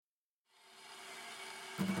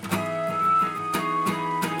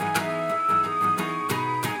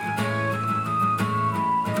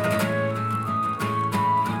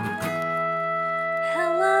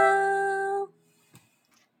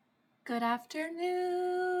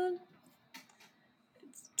afternoon.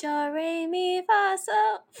 Do, re, mi, fa,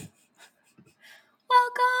 so.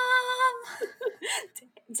 Welcome.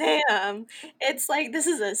 Damn. It's like this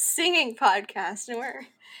is a singing podcast and we're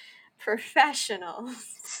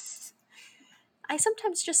professionals. I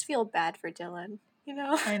sometimes just feel bad for Dylan, you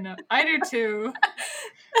know? I know. I do too.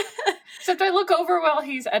 Except I look over while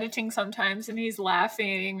he's editing sometimes and he's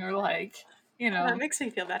laughing or like, That makes me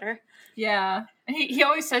feel better. Yeah. And he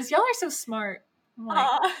always says, y'all are so smart. I'm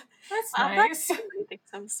like, that's nice. Everybody thinks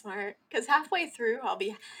I'm smart. Because halfway through I'll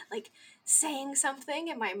be like saying something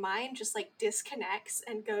and my mind just like disconnects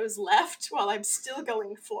and goes left while I'm still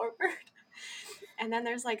going forward. And then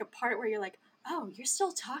there's like a part where you're like, oh, you're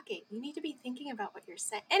still talking. You need to be thinking about what you're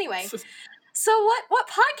saying. Anyway, so what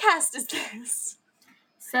podcast is this?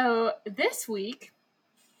 So this week,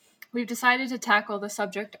 we've decided to tackle the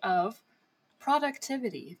subject of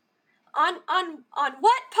productivity. On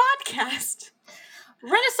what podcast?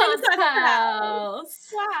 Renaissance Pals!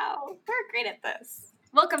 Wow, we're great at this.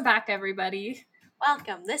 Welcome back, everybody.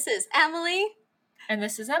 Welcome. This is Emily. And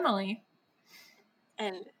this is Emily.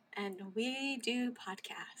 And we do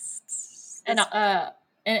podcasts. And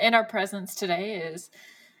in our presence today is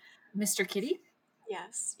Mr. Kitty.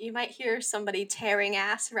 Yes. You might hear somebody tearing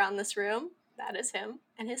ass around this room. That is him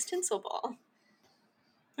and his tinsel ball.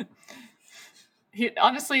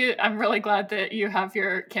 Honestly, I'm really glad that you have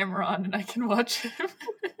your camera on and I can watch him.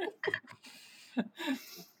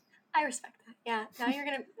 I respect that. Yeah. Now you're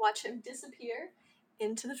going to watch him disappear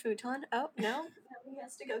into the futon. Oh, no. He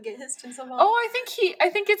has to go get his tinsel ball. Oh, I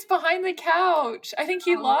think it's behind the couch. I think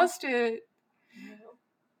he lost it.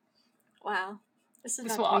 Wow. This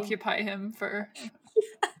will occupy him for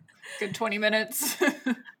a good 20 minutes. I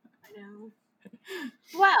know.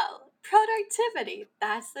 Well, productivity.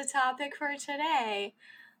 That's the topic for today.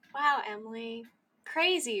 Wow, Emily.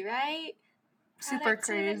 Crazy, right? Super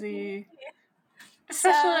crazy.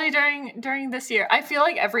 Especially during this year. I feel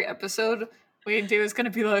like every episode we do is going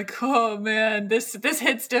to be like, oh man, this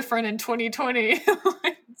hits different in 2020.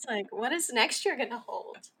 It's like, what is next year going to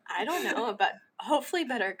hold? I don't know, but hopefully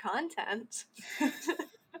better content.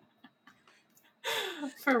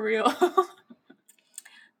 For real.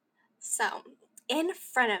 So, in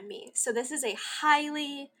front of me, so this is a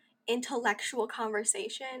highly intellectual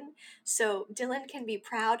conversation, so Dylan can be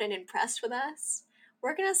proud and impressed with us.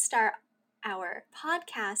 We're going to start our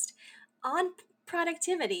podcast on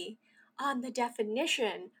productivity on the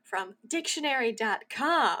definition from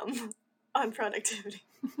dictionary.com on productivity.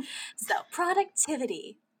 So,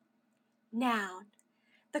 productivity, noun,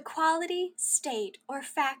 the quality, state, or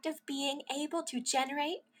fact of being able to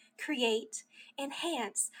generate, create,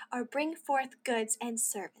 enhance, or bring forth goods and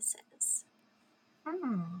services.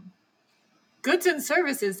 Goods and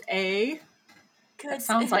services, eh? That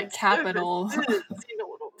sounds like capital. You know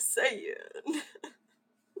what I'm saying.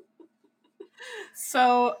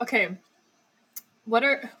 So, okay.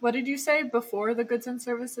 What did you say before the goods and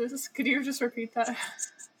services? Could you just repeat that?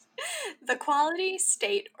 The quality,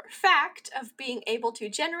 state, or fact of being able to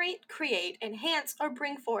generate, create, enhance, or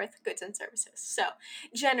bring forth goods and services. So,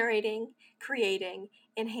 generating, creating,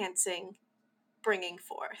 enhancing, bringing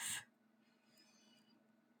forth.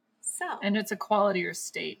 So. And it's a quality or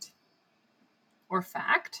state. Or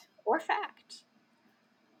fact? Or fact.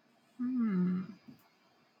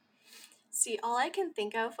 See, all I can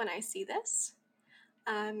think of when I see this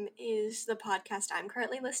is the podcast I'm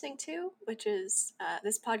currently listening to, which is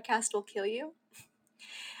This Podcast Will Kill You.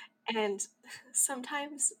 And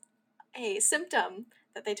sometimes a symptom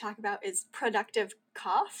that they talk about is productive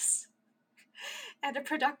coughs. And a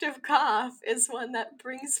productive cough is one that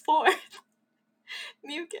brings forth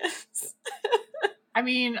mucus. I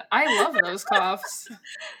mean, I love those coughs.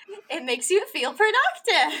 It makes you feel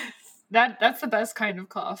productive. That's the best kind of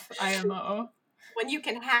cough, IMO. When you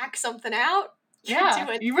can hack something out.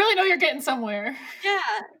 Yeah, you really know you're getting somewhere. Yeah,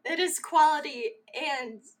 it is quality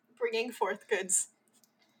and bringing forth goods.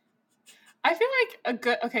 I feel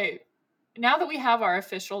like okay, now that we have our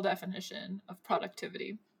official definition of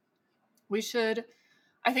productivity,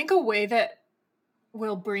 I think a way that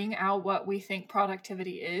will bring out what we think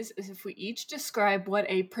productivity is if we each describe what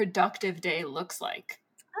a productive day looks like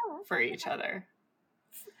for each other.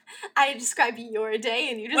 I describe your day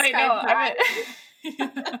and you describe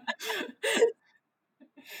mine.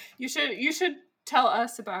 You should tell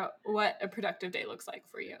us about what a productive day looks like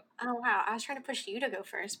for you. Oh, wow. I was trying to push you to go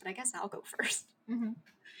first, but I guess I'll go first. Mm-hmm.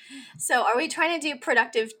 So are we trying to do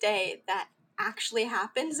productive day that actually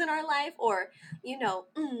happens in our life, or,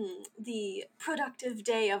 the productive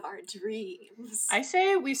day of our dreams? I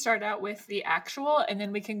say we start out with the actual, and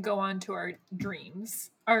then we can go on to our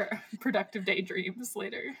dreams, our productive day dreams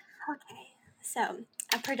later. Okay, so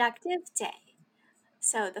a productive day.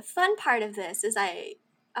 So the fun part of this is I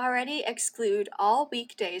already exclude all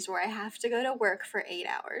weekdays where I have to go to work for 8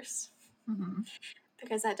 hours. Mm-hmm.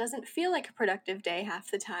 Because that doesn't feel like a productive day half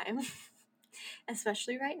the time,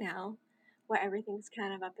 especially right now where everything's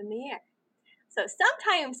kind of up in the air. So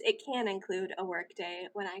sometimes it can include a work day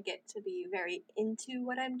when I get to be very into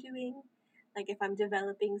what I'm doing. Like if I'm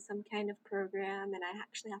developing some kind of program and I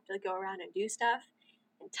actually have to go around and do stuff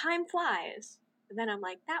and time flies, then I'm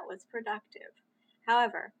like, that was productive.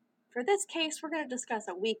 However, for this case, we're going to discuss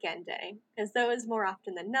a weekend day because those more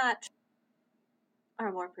often than not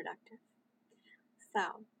are more productive.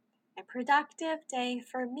 So, a productive day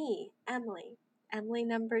for me, Emily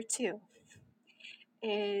number 2,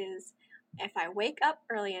 is if I wake up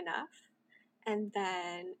early enough and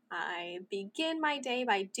then I begin my day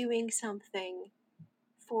by doing something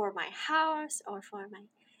for my house or for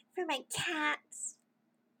my cats,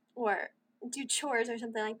 or do chores or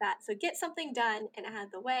something like that. So get something done and out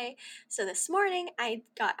of the way. So this morning I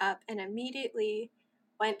got up and immediately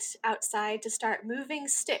went outside to start moving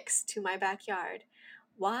sticks to my backyard.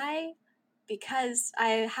 Why? Because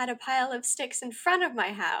I had a pile of sticks in front of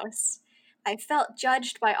my house. I felt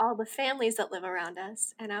judged by all the families that live around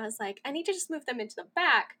us, and I was like, I need to just move them into the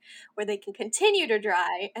back where they can continue to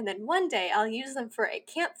dry, and then one day I'll use them for a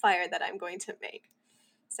campfire that I'm going to make.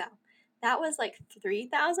 So that was like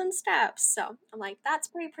 3,000 steps. So I'm like, that's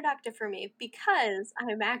pretty productive for me because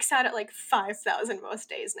I max out at like 5,000 most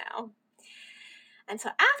days now. And so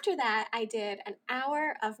after that, I did an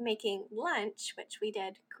hour of making lunch, which we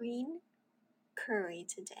did green curry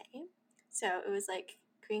today. So it was like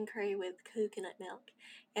green curry with coconut milk.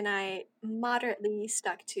 And I moderately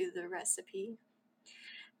stuck to the recipe.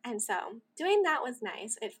 And so doing that was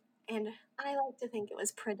nice. And I like to think it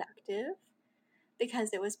was productive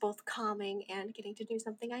because it was both calming and getting to do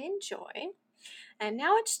something I enjoy. And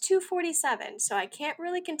now it's 2:47, so I can't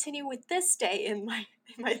really continue with this day in my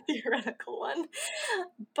theoretical one.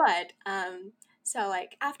 But so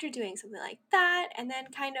like after doing something like that and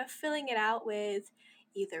then kind of filling it out with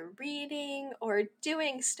either reading or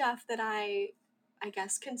doing stuff that I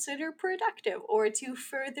guess consider productive or to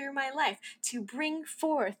further my life, to bring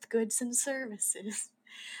forth goods and services.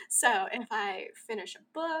 So if I finish a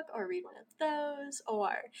book or read one of those,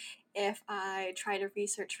 or if I try to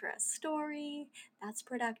research for a story, that's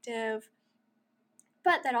productive.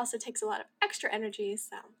 But that also takes a lot of extra energy.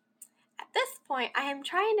 So at this point, I am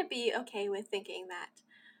trying to be okay with thinking that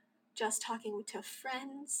just talking to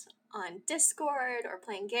friends on Discord or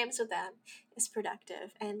playing games with them is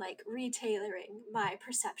productive, and like retailoring my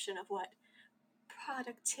perception of what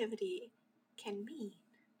productivity can mean.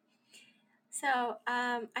 So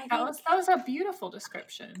I think that was a beautiful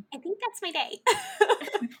description. I think that's my day.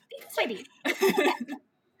 That's my day.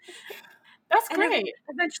 That's great. And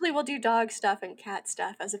eventually we'll do dog stuff and cat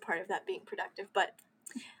stuff as a part of that being productive. But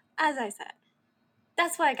as I said,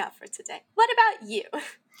 that's what I got for today. What about you?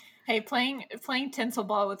 Hey, playing tinsel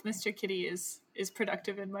ball with Mr. Kitty is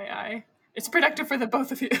productive in my eye. It's productive for the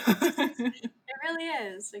both of you. It really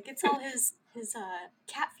is. It gets all his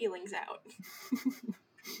cat feelings out.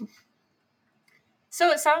 So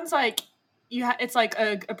it sounds like it's like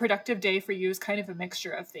a productive day for you is kind of a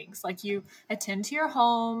mixture of things. Like you attend to your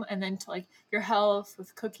home and then to like your health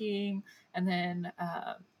with cooking, and then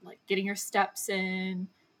like getting your steps in,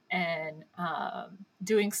 and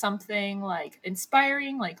doing something like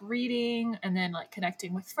inspiring, like reading, and then like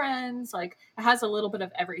connecting with friends. Like it has a little bit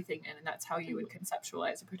of everything in, and that's how you would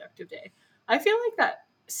conceptualize a productive day. I feel like that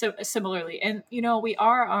so similarly. And we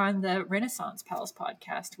are on the Renaissance Pals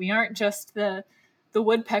podcast. We aren't just the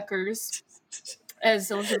woodpeckers, as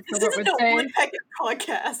Elizabeth Gilbert would say. Woodpecker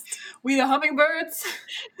podcast. We the hummingbirds.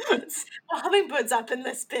 Hummingbirds up in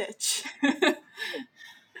this bitch.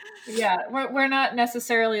 Yeah, we're not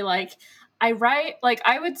necessarily like I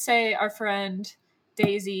would say our friend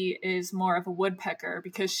Daisy is more of a woodpecker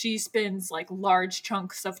because she spends like large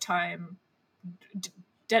chunks of time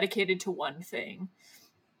dedicated to one thing.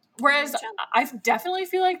 Whereas I definitely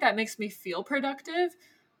feel like that makes me feel productive,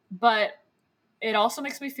 but it also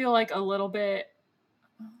makes me feel like a little bit,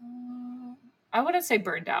 I wouldn't say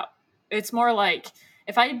burned out. It's more like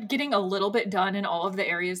if I'm getting a little bit done in all of the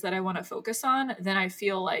areas that I want to focus on, then I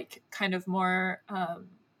feel like kind of more,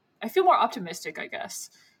 I feel more optimistic, I guess,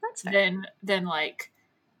 than like,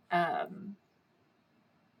 I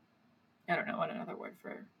don't know what another word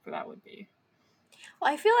for that would be.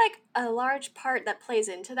 Well, I feel like a large part that plays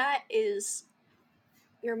into that is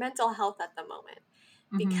your mental health at the moment.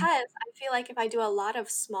 Mm-hmm. Because I feel like if I do a lot of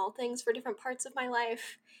small things for different parts of my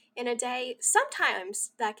life in a day,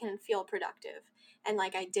 sometimes that can feel productive and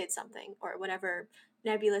like I did something, or whatever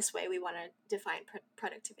nebulous way we want to define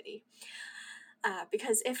productivity.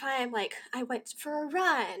 Because if I'm like, I went for a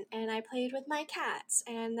run and I played with my cats,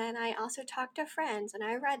 and then I also talked to friends and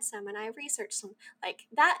I read some and I researched some, like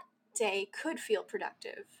that day could feel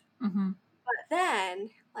productive. Mm-hmm. But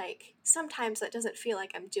then, like, sometimes that doesn't feel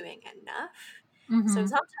like I'm doing enough. So Mm-hmm.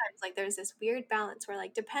 sometimes, like, there's this weird balance where,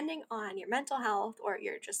 like, depending on your mental health or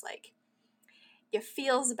your just like your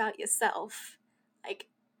feels about yourself, like,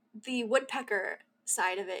 the woodpecker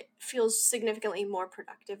side of it feels significantly more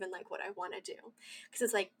productive and like what I want to do. Because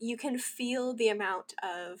it's like you can feel the amount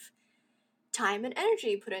of time and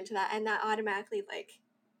energy put into that, and that automatically like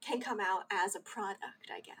can come out as a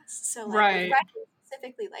product, I guess. So like with Right. writing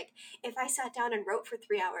specifically, like if I sat down and wrote for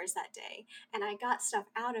 3 hours that day and I got stuff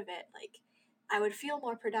out of it, like I would feel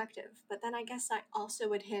more productive. But then I guess I also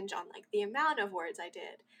would hinge on like the amount of words I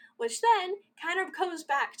did, which then kind of goes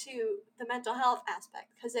back to the mental health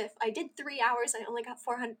aspect. Because if I did 3 hours and I only got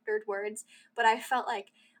 400 words, but I felt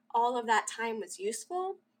like all of that time was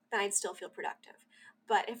useful, then I'd still feel productive.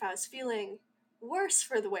 But if I was feeling worse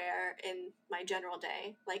for the wear in my general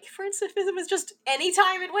day, like for instance, if it was just any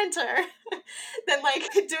time in winter, then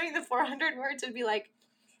like doing the 400 words would be like,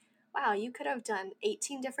 wow, you could have done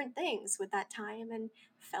 18 different things with that time and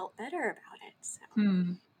felt better about it. So,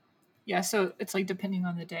 Hmm. Yeah, so it's like depending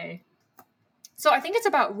on the day. So I think it's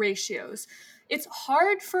about ratios. It's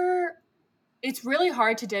hard for it's really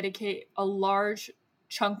hard to dedicate a large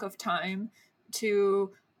chunk of time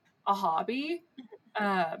to a hobby,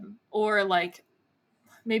 or like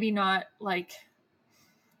maybe not like,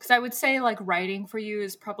 because I would say like writing for you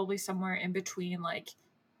is probably somewhere in between like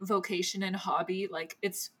vocation and hobby. Like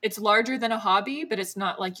it's larger than a hobby, but it's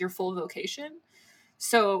not like your full vocation.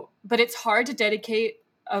 So, but it's hard to dedicate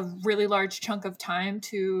a really large chunk of time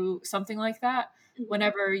to something like that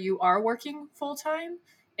whenever you are working full time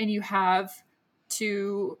and you have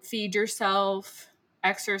to feed yourself,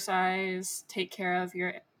 exercise, take care of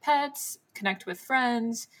your pets, connect with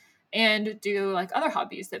friends, and do like other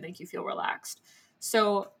hobbies that make you feel relaxed.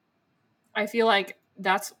 So, I feel like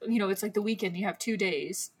that's, it's like the weekend, you have 2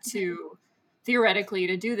 days to theoretically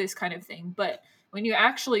to do this kind of thing. But when you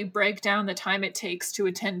actually break down the time it takes to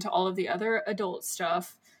attend to all of the other adult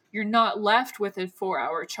stuff, you're not left with a 4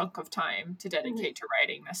 hour chunk of time to dedicate to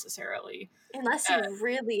writing necessarily. unless you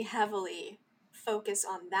really heavily focus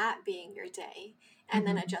on that being your day and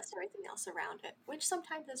then Mhm. adjust everything else around it, which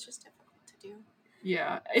sometimes is just difficult to do.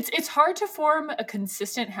 Yeah, it's hard to form a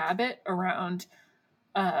consistent habit around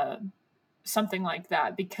uh, something like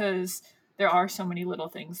that because there are so many little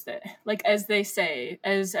things that, like, as they say,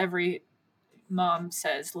 as every mom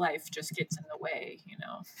says, life just gets in the way.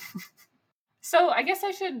 So I guess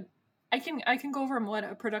I can go over what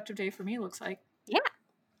a productive day for me looks like. Yeah.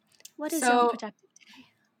 What is your So, productive day?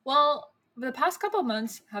 well, the past couple of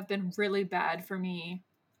months have been really bad for me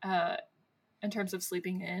uh, in terms of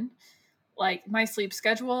sleeping in. Like my sleep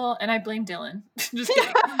schedule, and I blame Dylan. Just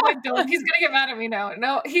kidding. I don't blame Dylan. He's gonna get mad at me now.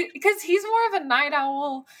 No, because he's more of a night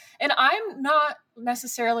owl, and I'm not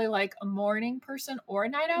necessarily like a morning person or a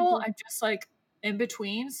night owl. I'm just like in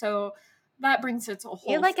between. So that brings it to a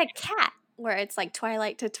You're whole like thing. a cat where it's like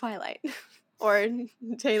twilight to twilight or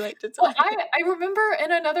daylight to Well, twilight. I remember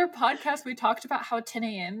in another podcast we talked about how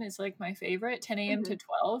 10 a.m. is like my favorite. 10 a.m. to Mhm.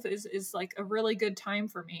 12 is like a really good time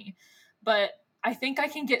for me. But I think I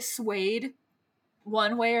can get swayed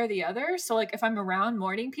one way or the other. So like if I'm around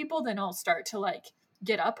morning people, then I'll start to like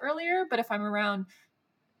get up earlier. But if I'm around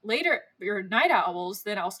later or night owls,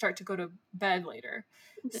 then I'll start to go to bed later.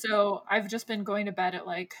 So I've just been going to bed at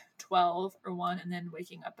like 12 or 1 and then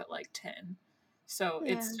waking up at like 10. So Yeah.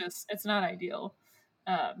 it's not ideal.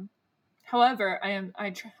 Um, However,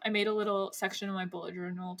 I made a little section in my bullet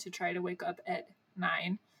journal to try to wake up at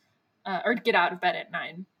 9, or get out of bed at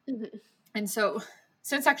 9. Mhm. And so,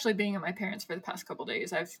 since actually being at my parents for the past couple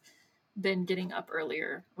days, I've been getting up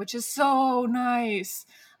earlier, which is so nice.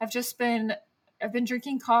 I've been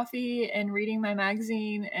drinking coffee and reading my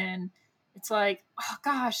magazine, and it's like, oh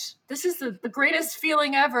gosh, this is the greatest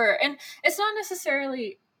feeling ever. And it's not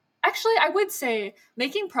necessarily, actually, I would say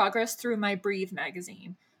making progress through my Breathe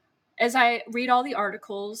magazine. As I read all the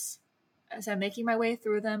articles, as I'm making my way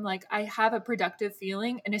through them, like I have a productive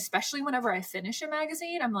feeling. And especially whenever I finish a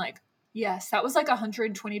magazine, I'm like, yes, that was like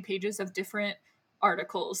 120 pages of different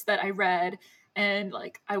articles that I read. And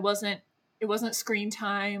like it wasn't screen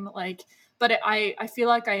time. Like but I feel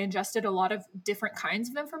like I ingested a lot of different kinds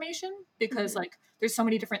of information because like there's so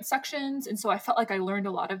many different sections, and so I felt like I learned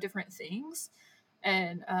a lot of different things.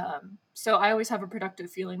 And so I always have a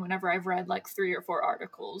productive feeling whenever I've read like 3 or 4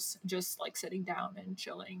 articles, just like sitting down and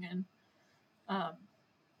chilling. And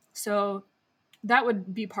so that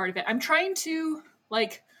would be part of it. I'm trying to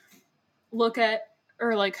like look at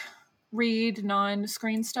or like read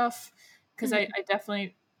non-screen stuff because I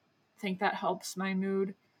definitely think that helps my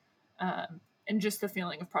mood and just the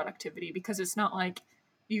feeling of productivity, because it's not like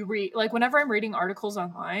you read like whenever I'm reading articles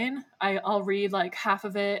online, I'll read like half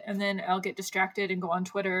of it and then I'll get distracted and go on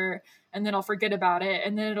Twitter and then I'll forget about it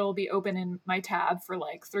and then it'll be open in my tab for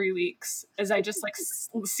like 3 weeks as I just like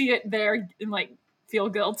see it there and like feel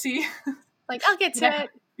guilty. Like, I'll get to it.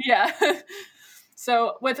 Yeah.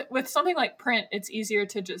 So with something like print, it's easier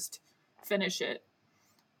to just finish it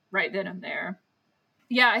right then and there.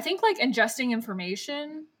 Yeah, I think like ingesting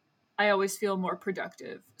information, I always feel more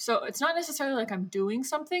productive. So it's not necessarily like I'm doing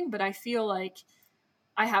something, but I feel like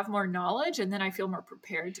I have more knowledge and then I feel more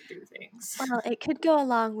prepared to do things. Well, it could go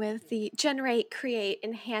along with the generate, create,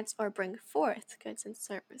 enhance, or bring forth goods and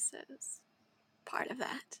services part of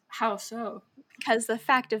that. How so? Because the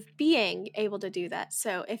fact of being able to do that.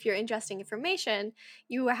 So if you're ingesting information,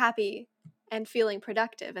 you are happy and feeling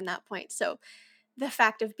productive in that point. So the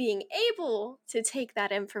fact of being able to take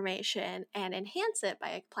that information and enhance it by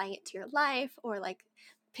applying it to your life, or like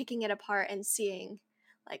picking it apart and seeing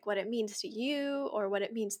like what it means to you or what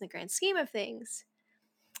it means in the grand scheme of things,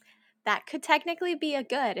 that could technically be a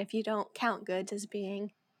good if you don't count goods as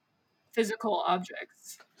being Physical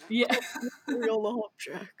objects. Yeah. real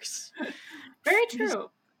objects. Very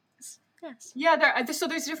true. Yes. Yeah, so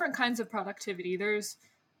there's different kinds of productivity. There's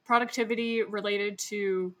productivity related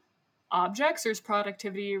to objects, there's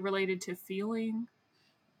productivity related to feeling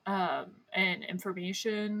and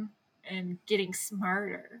information and getting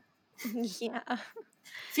smarter. Yeah.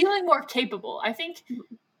 Feeling more capable. I think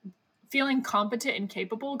feeling competent and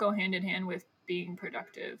capable go hand in hand with being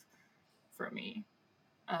productive for me.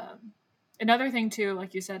 Another thing too,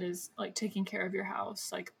 like you said, is like taking care of your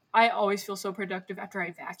house. Like I always feel so productive after I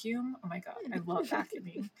vacuum. Oh my God, I love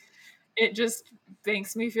vacuuming. It just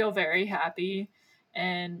makes me feel very happy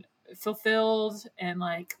and fulfilled and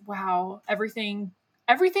like, wow, everything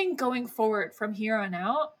going forward from here on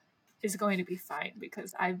out is going to be fine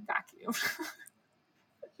because I vacuum.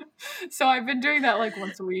 So I've been doing that like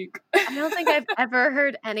once a week. I don't think I've ever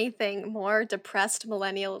heard anything more depressed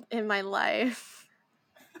millennial in my life.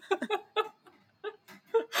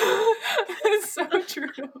 It's so true.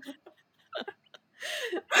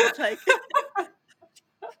 It's like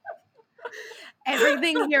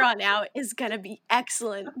everything here on out is gonna be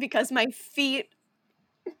excellent because my feet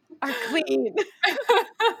are clean.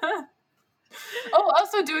 Oh,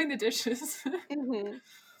 also doing the dishes. Mm-hmm.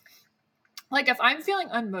 Like if I'm feeling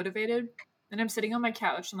unmotivated and I'm sitting on my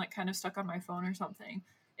couch and like kind of stuck on my phone or something,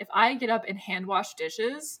 if I get up and hand wash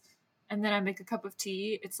dishes and then I make a cup of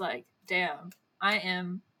tea, it's like, damn, I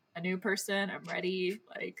am a new person. I'm ready.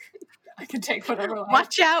 Like I can take whatever life.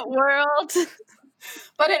 Watch out, world.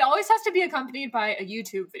 But it always has to be accompanied by a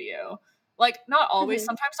YouTube video. Like not always.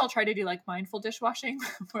 Sometimes I'll try to do like mindful dishwashing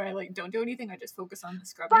where I like don't do anything. I just focus on the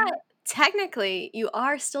scrubbing. But technically, you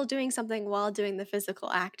are still doing something while doing the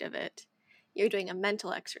physical act of it. You're doing a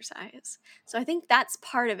mental exercise. So I think that's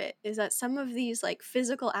part of it, is that some of these like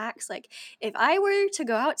physical acts, like if I were to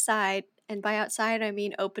go outside, and by outside I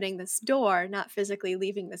mean opening this door, not physically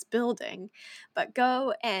leaving this building, but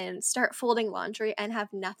go and start folding laundry and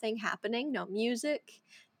have nothing happening, no music,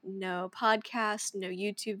 no podcast, no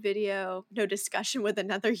YouTube video, no discussion with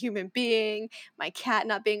another human being, my cat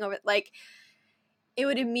not being over, like it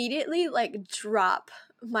would immediately like drop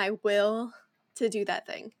my will to do that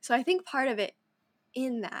thing. So I think part of it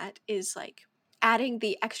in that is like adding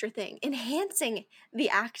the extra thing, enhancing the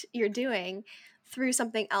act you're doing through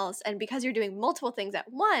something else. And because you're doing multiple things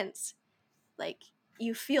at once, like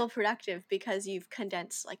you feel productive because you've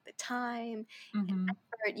condensed like the time and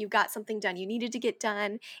effort, you got something done you needed to get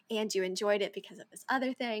done, and you enjoyed it because of this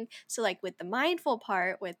other thing. So like with the mindful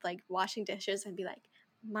part, with like washing dishes and be like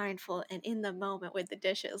mindful and in the moment with the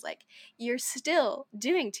dishes, like you're still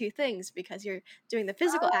doing 2 things because you're doing the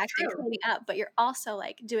physical act and cleaning up, but you're also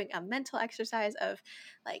like doing a mental exercise of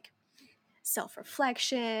like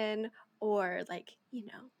self-reflection or like, you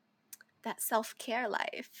know, that self-care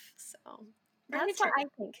life. So that's why I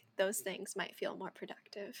think those things might feel more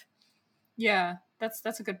productive. Yeah,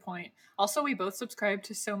 that's a good point. Also, we both subscribe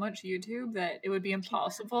to so much YouTube that it would be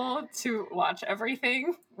impossible to watch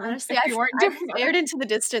everything. Honestly, I've stared into the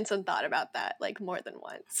distance and thought about that like more than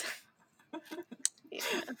once. Yeah.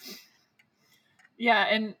 Yeah,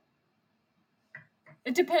 and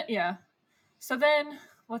it depends. Yeah. So then,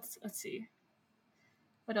 let's see.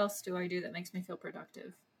 What else do I do that makes me feel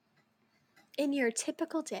productive? In your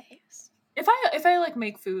typical days. If I like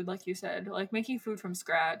make food, like you said, like making food from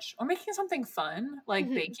scratch or making something fun,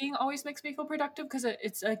 like Mhm. baking always makes me feel productive because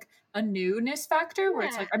it's like a newness factor where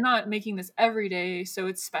it's Yeah. like I'm not making this every day, so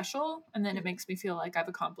it's special, and then it Mhm. makes me feel like I've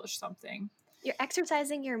accomplished something. You're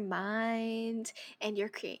exercising your mind and your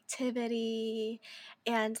creativity,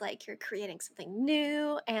 and like you're creating something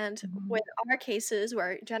new. And Mhm. with our cases,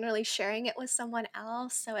 we're generally sharing it with someone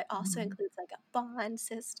else. So it also Mhm. includes like a bond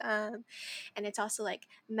system. And it's also like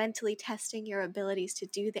mentally testing your abilities to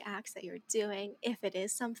do the acts that you're doing if it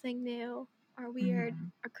is something new or weird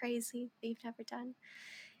Mhm. or crazy that you've never done.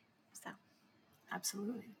 So,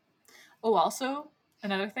 Absolutely. Oh, also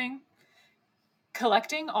another thing,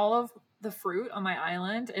 collecting all of the fruit on my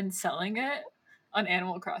island and selling it on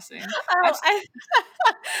Animal Crossing. I've oh, I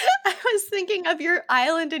I was thinking of your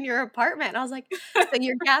island in your apartment. And I was like, so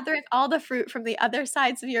you're gathering all the fruit from the other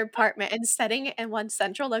sides of your apartment and setting it in one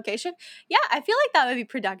central location? Yeah, I feel like that would be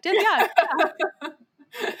productive. Yeah,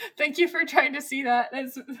 Thank you for trying to see that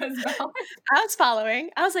as valid. I was following.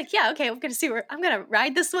 I was like, yeah, okay, I'm gonna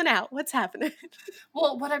ride this one out. What's happening?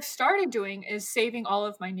 Well, what I've started doing is saving all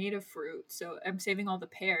of my native fruit. So I'm saving all the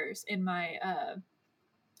pears in my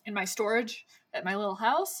storage at my little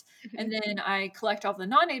house, and then I collect all the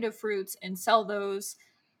non-native fruits and sell those.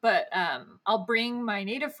 But I'll bring my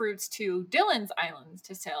native fruits to Dylan's island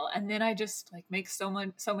to sell, and then I just like make so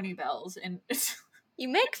many bells, and You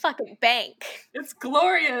make fucking bank. it's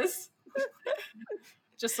glorious.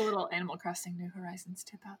 Just a little Animal Crossing New Horizons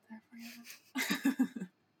tip out there for you.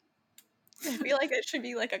 I feel like it should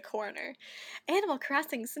be like a corner. Animal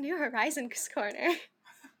Crossing's New Horizons corner.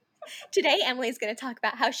 Today, Emily's gonna talk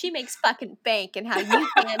about how she makes fucking bank and how you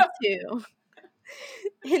can too.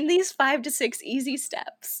 In these 5 to 6 easy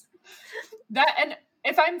steps. That, and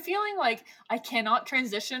if I'm feeling like I cannot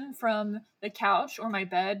transition from the couch or my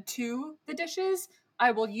bed to the dishes,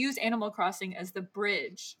 I will use Animal Crossing as the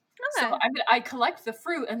bridge. So Okay. I collect the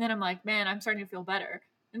fruit, and then I'm like, man, I'm starting to feel better.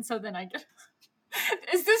 And so then I get.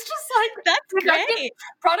 Is this just like That's productive great.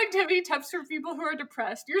 productivity tips for people who are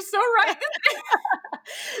depressed? You're so right.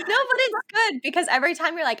 No, but it's good because every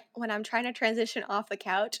time you're like, when I'm trying to transition off the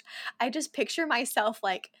couch, I just picture myself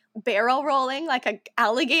like barrel rolling like a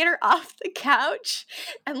alligator off the couch.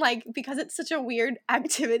 And like, because it's such a weird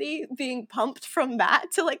activity, being pumped from that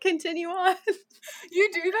to like continue on. You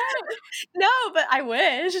do that? No, but I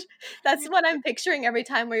wish. That's You- what I'm picturing every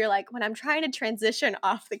time where you're like, when I'm trying to transition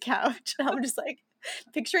off the couch, I'm just like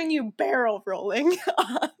picturing you barrel rolling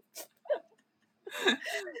off.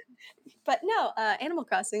 But no, Animal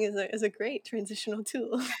Crossing is a great transitional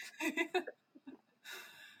tool.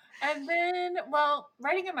 And then, well,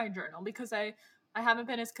 writing in my journal because I haven't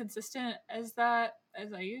been as consistent as that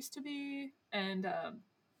as I used to be. And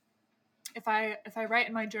if I write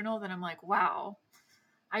in my journal, then I'm like, wow,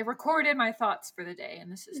 I recorded my thoughts for the day,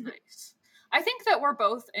 and this is nice. I think that we're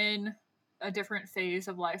both in a different phase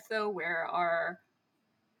of life though, where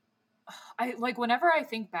I like whenever I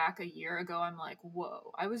think back a year ago, I'm like,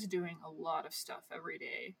 whoa, I was doing a lot of stuff every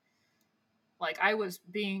day. Like I was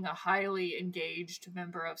being a highly engaged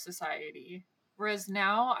member of society. Whereas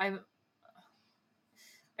now I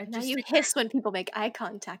Now just you think hiss when people make eye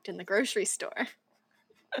contact in the grocery store.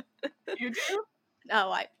 you do.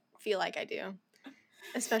 Oh, I feel like I do.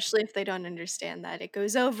 Especially if they don't understand that it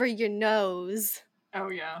goes over your nose. Oh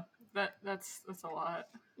yeah, that's a lot.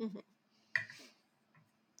 Hmm.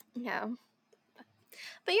 Yeah.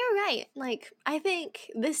 But you're right. Like, I think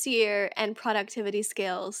this year and productivity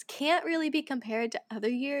skills can't really be compared to other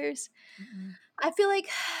years. Mm-mm. I feel like,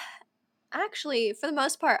 actually, for the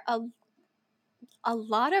most part, a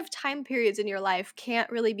lot of time periods in your life can't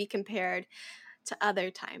really be compared to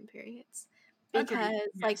other time periods. Agreed. Because,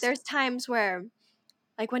 like, Yes. there's times where,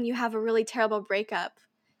 like, when you have a really terrible breakup,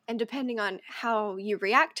 and depending on how you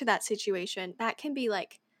react to that situation, that can be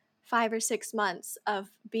like 5 or 6 months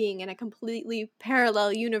of being in a completely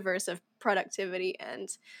parallel universe of productivity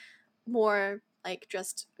and more like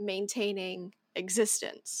just maintaining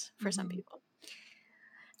existence for some Hmm. people.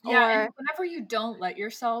 Yeah, and Or, whenever you don't let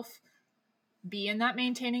yourself be in that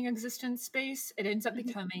maintaining existence space, it ends up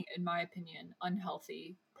Mhm, becoming, in my opinion,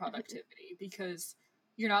 unhealthy mhm, productivity because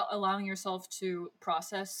you're not allowing yourself to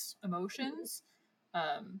process mhm. emotions,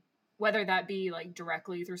 um, whether that be like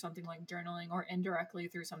directly through something like journaling or indirectly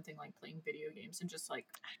through something like playing video games and just like,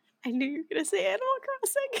 I knew you were gonna say Animal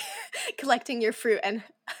Crossing. Collecting your fruit and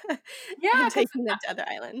yeah, and because taking them to other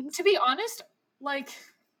islands. to be honest, like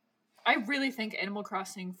I really thank Animal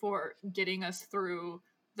Crossing for getting us through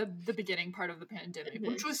the beginning part of the pandemic,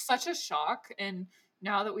 which was such a shock. And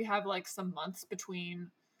now that we have like some months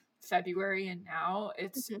between February and now,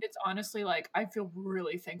 it's honestly like I feel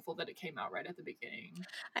really thankful that it came out right at the beginning.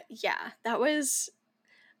 Yeah, that was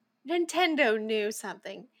Nintendo knew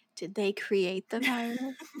something. Did they create the virus?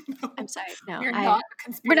 No, I'm sorry. No, we're not a we're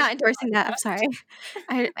conspiracy. not endorsing that. I'm sorry.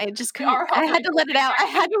 I just We couldn't. are I had to let it out. I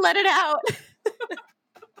huffing. had to let it out.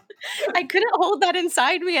 I couldn't hold that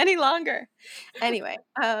inside me any longer. Anyway,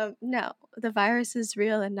 no, the virus is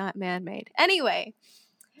real and not man-made. Anyway,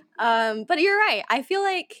 but you're right. I feel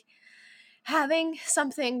like having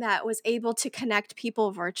something that was able to connect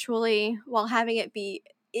people virtually while having it be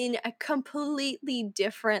in a completely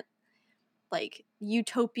different, like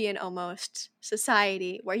utopian almost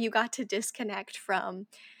society where you got to disconnect from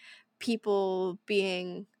people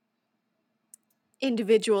being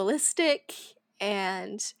individualistic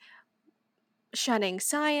and shunning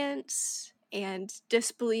science and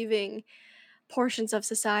disbelieving portions of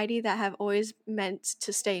society that have always meant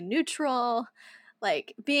to stay neutral,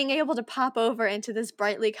 like being able to pop over into this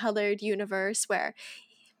brightly colored universe where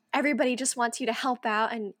everybody just wants you to help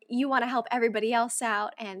out and you want to help everybody else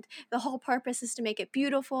out, and the whole purpose is to make it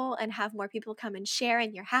beautiful and have more people come and share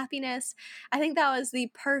in your happiness. I think that was the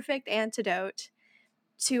perfect antidote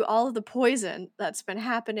to all of the poison that's been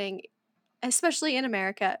happening, especially in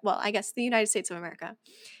America. Well, I guess the United States of America.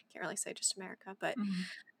 Can't really say just America, but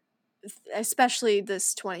especially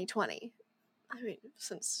this 2020. I mean,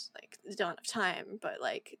 since like the dawn of time, but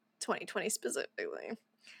like 2020 specifically.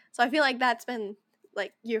 So I feel like that's been,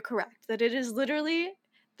 like, you're correct that it is literally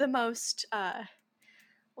the most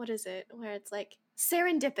what is it, where it's like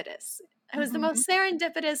serendipitous. It was the most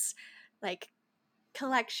serendipitous, like,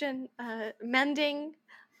 collection, mending.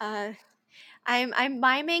 I'm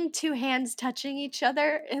miming two hands touching each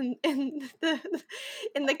other in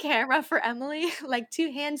the camera for Emily, like two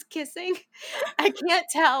hands kissing. I can't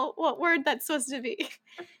tell what word that's supposed to be.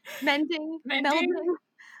 Mending, melding,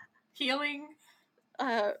 healing.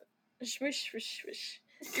 Swish, swish, swish.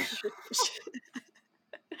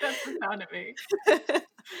 That's the sound it makes.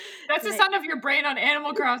 That's the sound of your brain on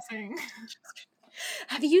Animal Crossing.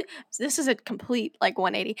 Have you, this is a complete like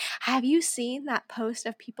 180. Have you seen that post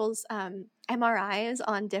of people's MRIs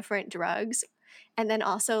on different drugs? And then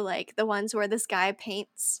also like the ones where this guy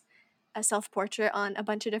paints a self-portrait on a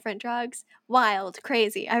bunch of different drugs? Wild,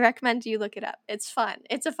 crazy. I recommend you look it up. It's fun.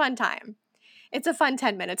 It's a fun time. It's a fun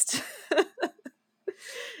 10 minutes.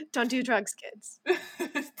 Don't do drugs, kids.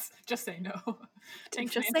 Just say no.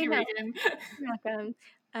 Thanks, Just Nancy say no. Reagan. You're welcome.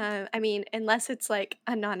 I mean, unless it's like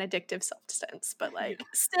a non-addictive substance, but like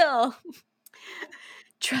still,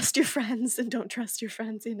 trust your friends and don't trust your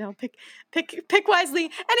friends. You know, pick wisely.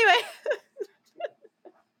 Anyway,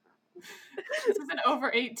 this is an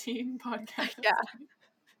over 18 podcast. Yeah.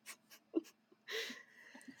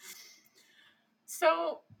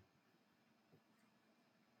 So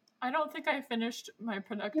I don't think I finished my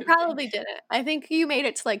productive. You probably didn't. I think you made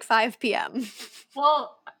it to like 5 p.m.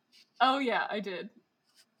 Well, oh yeah, I did.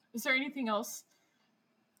 Is there anything else?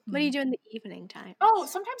 What do you do in the evening time? Oh,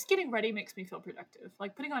 sometimes getting ready makes me feel productive.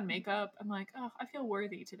 Like putting on makeup, I'm like, oh, I feel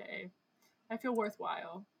worthy today. I feel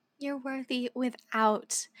worthwhile. You're worthy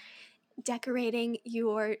without decorating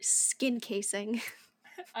your skin casing.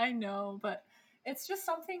 I know, but it's just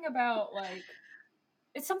something about like,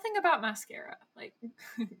 it's something about mascara. Like,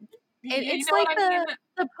 It's know like what I mean?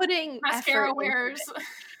 the putting Mascara effort wears.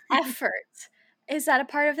 Effort. Is that a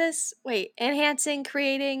part of this? Wait, enhancing,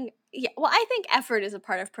 creating. Yeah, well, I think effort is a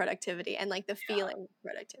part of productivity and like the feeling of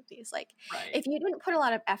productivity is like, if you didn't put a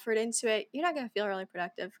lot of effort into it, you're not going to feel really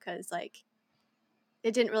productive because like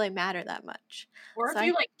it didn't really matter that much. Or if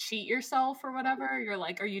you like cheat yourself or whatever, you're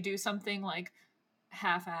like, or you do something like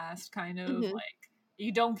half-assed kind of like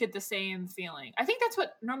you don't get the same feeling. I think that's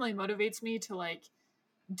what normally motivates me to like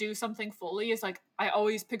do something fully is like I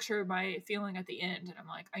always picture my feeling at the end and I'm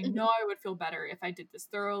like, I know I would feel better if I did this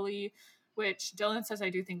thoroughly, which Dylan says I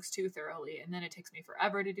do things too thoroughly and then it takes me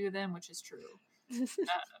forever to do them, which is true. But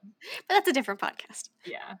that's a different podcast.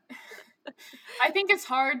 Yeah. I think it's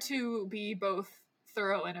hard to be both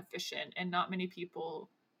thorough and efficient and not many people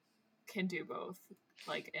can do both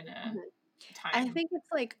like in a time. I think it's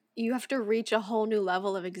like you have to reach a whole new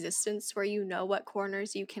level of existence where you know what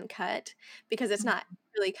corners you can cut because it's not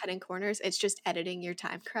really cutting corners, it's just editing your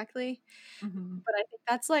time correctly. But I think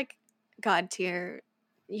that's like God tier.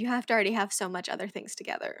 You have to already have so much other things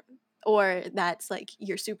together or that's like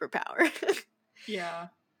your superpower. Yeah.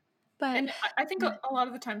 But and I think a lot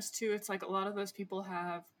of the times too, it's like a lot of those people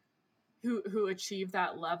have who achieve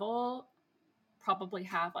that level probably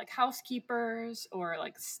have like housekeepers or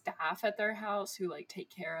like staff at their house who like take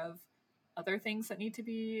care of other things that need to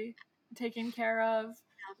be taken care of.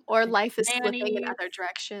 Or They have life is slipping in nannies. other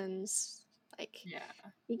directions. Like Yeah.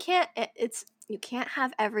 you can't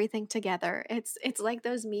have everything together. It's like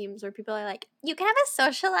those memes where people are like, you can have a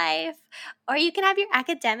social life, or you can have your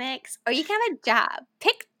academics, or you can have a job.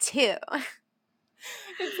 Pick two.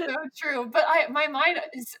 It's so true. But my mind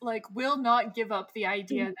is like will not give up the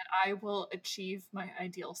idea that I will achieve my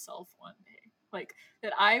ideal self one day. Like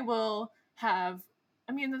that I will have,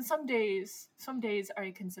 I mean, then some days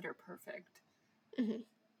I consider perfect. Mhm.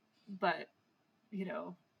 But, you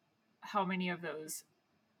know, how many of those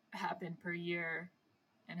happen per year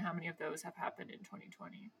and how many of those have happened in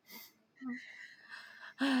 2020?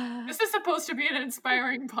 This is supposed to be an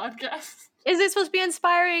inspiring podcast. Is it supposed to be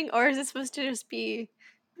inspiring, or is it supposed to just be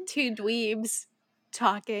two dweebs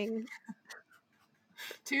talking?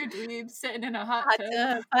 Two dweebs sitting in a hot Hot tub.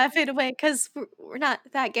 tub, 5 feet away, because we're not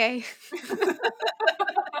that gay.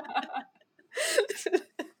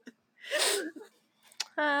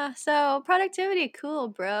 So productivity, cool,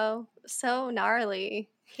 bro. So gnarly.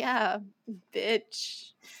 Yeah,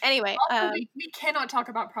 bitch. Anyway, Also, we cannot talk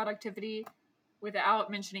about productivity without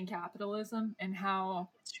mentioning capitalism and how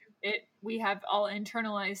we have all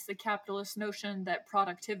internalized the capitalist notion that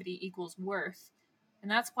productivity equals worth. And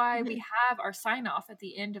that's why we have our sign off at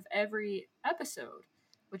the end of every episode,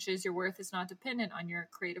 which is your worth is not dependent on your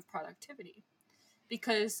creative productivity.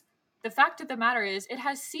 Because the fact of the matter is, it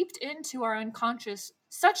has seeped into our unconscious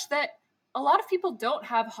such that a lot of people don't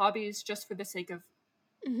have hobbies just for the sake of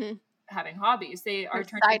mm-hmm. having hobbies. They are Like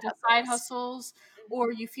turned side into side hustles. hustles,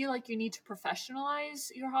 or you feel like you need to professionalize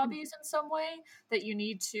your hobbies in some way, that you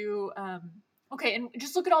need to okay, and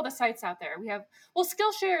just look at all the sites out there. We have, well,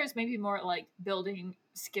 Skillshare is maybe more like building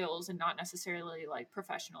skills and not necessarily like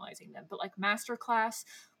professionalizing them, but like Masterclass,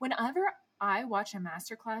 whenever I watch a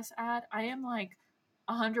Masterclass ad, I am like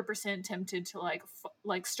 100% tempted to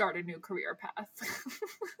like start a new career path.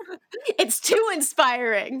 It's too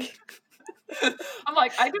inspiring. I'm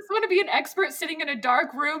like, I just want to be an expert sitting in a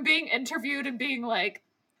dark room being interviewed and being like,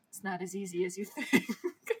 it's not as easy as you think.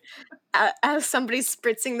 As somebody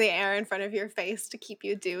spritzing the air in front of your face to keep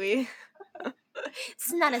you dewy.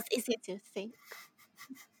 It's not as easy as you think.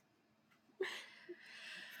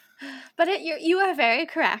 But you are very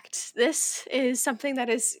correct. This is something that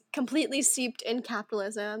is completely seeped in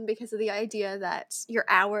capitalism because of the idea that your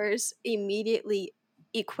hours immediately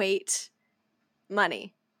equate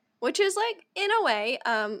money, which is like, in a way,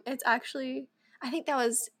 it's actually, I think that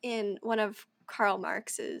was in one of Karl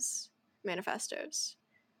Marx's manifestos,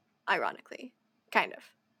 ironically, kind of.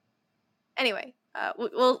 Anyway,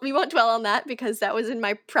 we won't dwell on that because that was in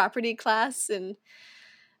my property class in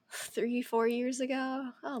 3-4 years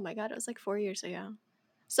ago. Oh my god, it was like 4 years ago.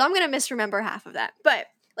 So I'm gonna misremember half of that. But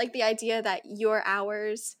like the idea that your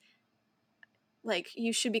hours, like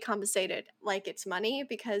you should be compensated like it's money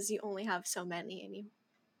because you only have so many and you.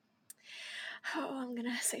 Oh, I'm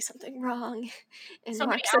gonna say something wrong. And So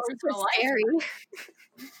many Marxist hours is of a life. scary.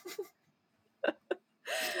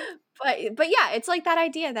 But yeah, it's like that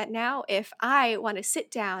idea that now if I want to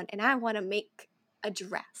sit down and I want to make a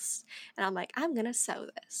dress and I'm like, I'm gonna sew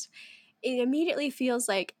this, it immediately feels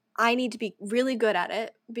like I need to be really good at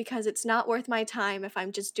it because it's not worth my time if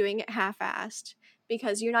I'm just doing it half-assed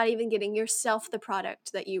because you're not even getting yourself the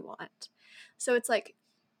product that you want. So it's like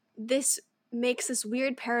this makes this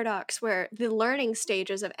weird paradox where the learning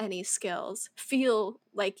stages of any skills feel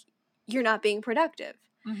like you're not being productive.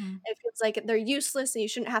 Mm-hmm. It feels like they're useless and you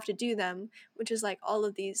shouldn't have to do them, which is like all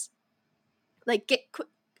of these like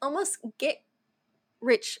almost get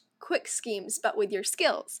rich quick schemes but with your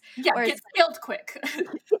skills. Yeah, Whereas get skilled quick.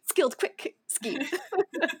 get skilled quick scheme.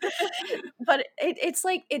 But it's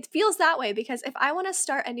like it feels that way because if I want to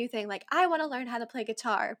start a new thing, like I want to learn how to play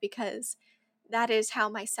guitar because that is how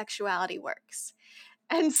my sexuality works.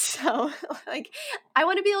 And so, like, I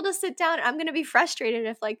want to be able to sit down and I'm going to be frustrated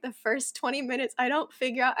if, like, the first 20 minutes I don't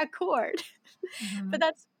figure out a chord. Mm-hmm. But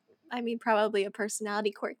that's, I mean, probably a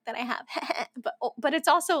personality quirk that I have. But it's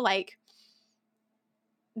also, like,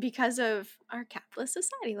 because of our capitalist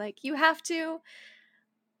society. Like, you have to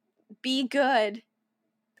be good,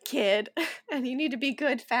 kid, and you need to be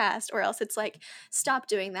good fast, or else it's like, stop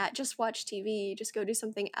doing that. Just watch TV. Just go do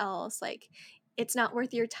something else. Like, it's not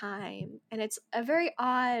worth your time. And it's a very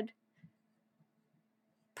odd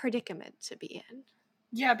predicament to be in.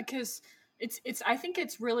 Yeah, because it's I think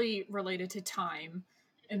it's really related to time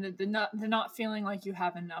and the not feeling like you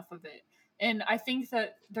have enough of it. And I think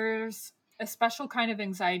that there's a special kind of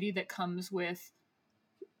anxiety that comes with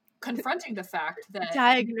confronting the fact that you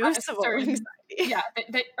have a Diagnosable certain, anxiety. yeah,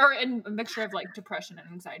 or in a mixture of like depression and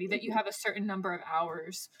anxiety, that you have a certain number of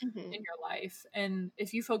hours Mhm. in your life. And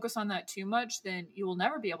if you focus on that too much, then you will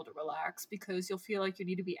never be able to relax because you'll feel like you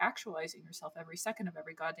need to be actualizing yourself every second of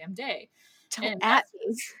every goddamn day. Don't And at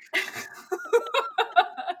me.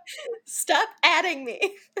 Stop adding me.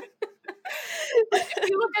 if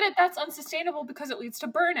you look at it, that's unsustainable because it leads to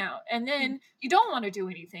burnout. And then you don't want to do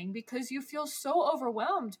anything because you feel so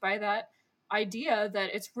overwhelmed by that idea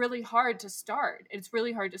that it's really hard to start. It's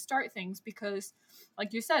really hard to start things because,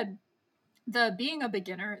 like you said, the being a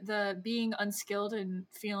beginner, the being unskilled and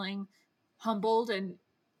feeling humbled and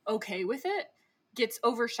okay with it gets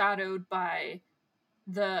overshadowed by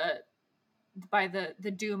the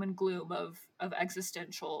the doom and gloom of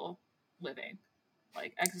existential living,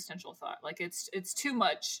 like existential thought. Like it's too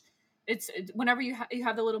much. Whenever you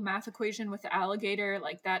have the little math equation with the alligator,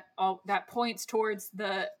 like that, all that points towards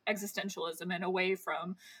the existentialism and away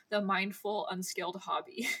from the mindful unskilled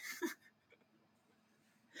hobby.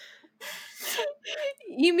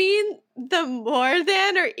 You mean the more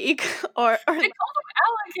than or equal or They call them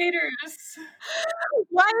alligators.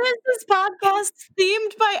 why is this podcast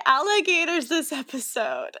themed by alligators this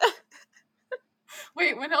episode?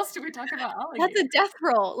 Wait, when else do we talk about That's alligators? a death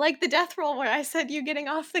roll. Like the death roll where I said you getting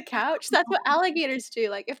off the couch. That's what alligators do.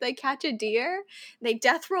 Like if they catch a deer, they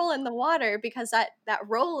death roll in the water because that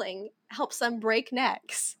rolling helps them break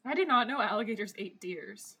necks. I did not know alligators ate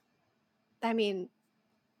deers. I mean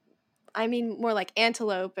more like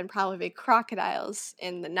antelope and probably crocodiles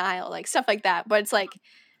in the Nile, like stuff like that. But it's like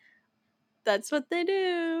that's what they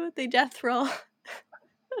do. They death roll.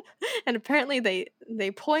 And apparently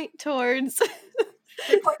they point towards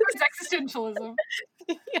They point towards existentialism.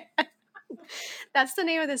 Yeah. That's the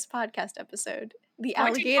name of this podcast episode. The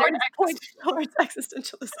Pointing alligators toward point towards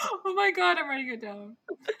existentialism. Oh my god, I'm writing it down.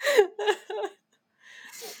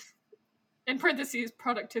 In parentheses,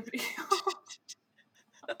 productivity.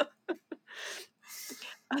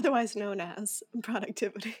 Otherwise known as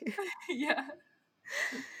productivity. Yeah.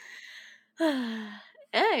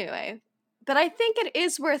 Anyway, but I think it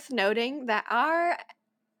is worth noting that our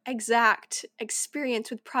exact experience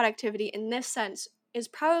with productivity in this sense is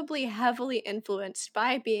probably heavily influenced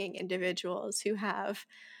by being individuals who have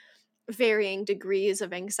varying degrees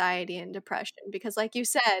of anxiety and depression. Because, like you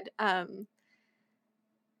said,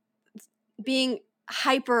 being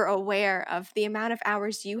hyper aware of the amount of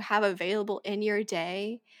hours you have available in your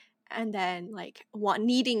day and then like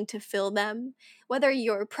needing to fill them, whether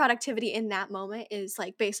your productivity in that moment is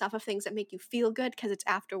like based off of things that make you feel good because it's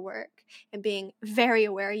after work, and being very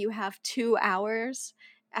aware you have 2 hours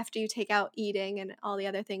after you take out eating and all the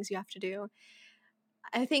other things you have to do.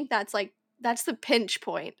 I think that's the pinch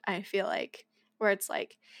point, I feel like, where it's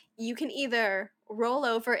like you can either roll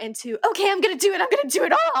over into, okay, I'm going to do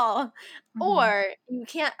it all, Mhm. or you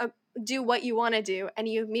can't do what you want to do and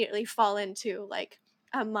you immediately fall into like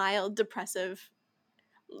a mild depressive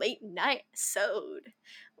late night episode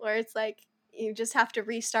where it's like you just have to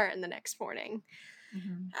restart in the next morning.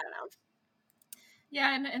 Mhm. I don't know.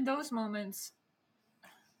 Yeah, and in those moments,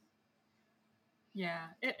 yeah,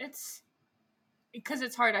 it's because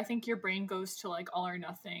it's hard. I think your brain goes to like all or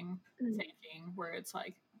nothing thinking, where it's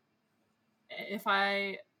like, if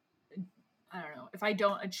I don't know, if I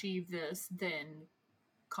don't achieve this, then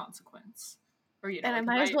consequence, or And I like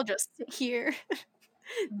might as well just sit here,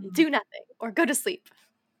 do nothing, or go to sleep.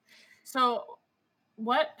 So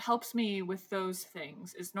what helps me with those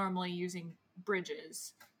things is normally using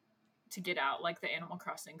bridges to get out, like the Animal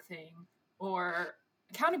Crossing thing, or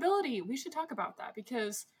accountability. We should talk about that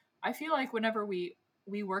because I feel like whenever we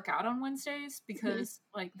work out on Wednesdays, because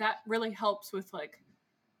like that really helps with like,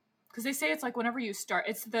 because they say it's like whenever you start,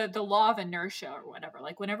 it's the law of inertia or whatever.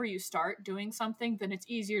 Like whenever you start doing something, then it's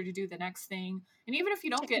easier to do the next thing. And even if you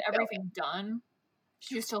don't get everything done,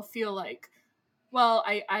 you still feel like, well,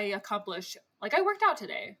 I accomplished, like I worked out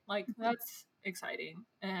today. Like that's exciting.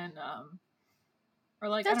 And or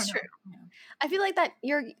like That's I don't true. know. Yeah. I feel like that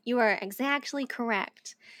you are exactly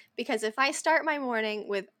correct, because if I start my morning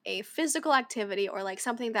with a physical activity or like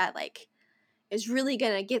something that like is really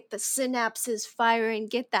gonna get the synapses firing,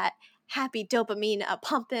 get that happy dopamine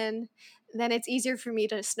pumping, then it's easier for me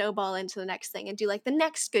to snowball into the next thing and do like the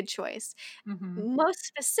next good choice. Most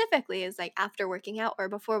specifically is like after working out or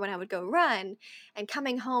before when I would go run and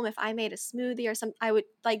coming home, if I made a smoothie or something, I would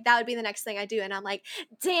like that would be the next thing I do, and I'm like,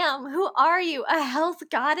 damn, who are you, a health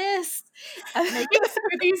goddess? Making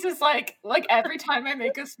smoothies is like every time I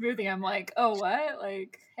make a smoothie, I'm like, oh what?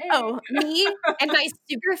 Like, hey. Oh, me and my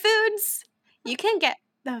superfoods? You can get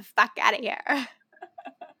the fuck out of here.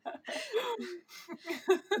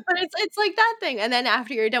 But it's like that thing. And then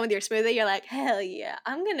after you're done with your smoothie, you're like, hell yeah,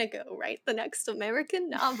 I'm gonna go write the next American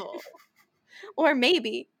novel. Or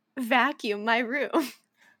maybe vacuum my room.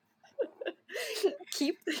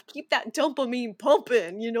 keep that dopamine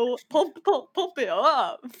pumping, pump it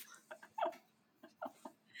up.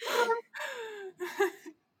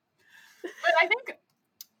 But I think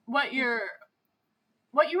what you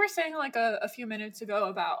were saying like a few minutes ago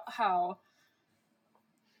about how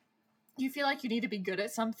you feel like you need to be good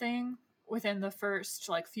at something within the first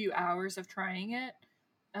like few hours of trying it.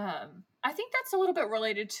 I think that's a little bit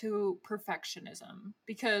related to perfectionism,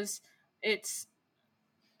 because it's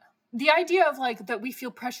the idea of like that we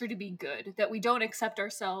feel pressure to be good, that we don't accept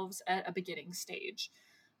ourselves at a beginning stage.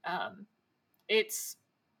 Um, it's,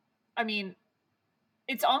 I mean,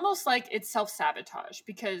 it's almost like it's self-sabotage,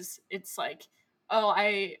 because it's like, oh,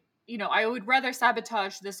 I would rather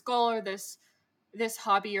sabotage this goal or this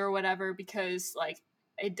hobby or whatever, because like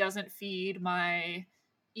it doesn't feed my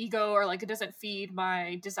ego, or like it doesn't feed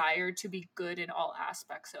my desire to be good in all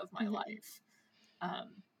aspects of my life.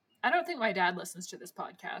 I don't think my dad listens to this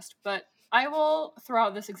podcast, but I will throw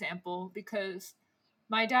out this example because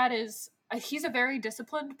my dad he's a very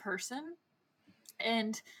disciplined person,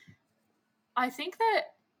 and I think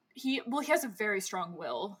that he has a very strong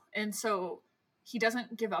will, and so he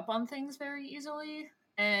doesn't give up on things very easily,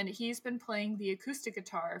 and he's been playing the acoustic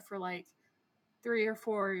guitar for like 3 or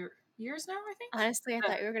 4 years now, I think. Honestly, I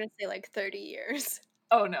thought you were gonna say like 30 years.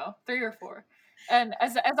 Oh no, 3 or 4. And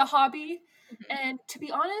as a hobby, and to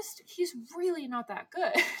be honest, he's really not that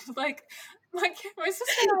good. like my sister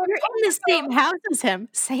and I You're in the same house as him.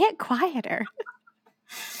 Say it quieter.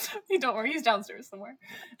 don't worry, he's downstairs somewhere.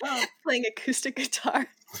 Playing acoustic guitar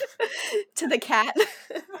to the cat.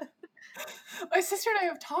 My sister and I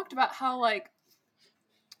have talked about how like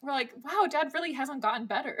we're like, wow, dad really hasn't gotten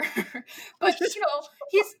better. But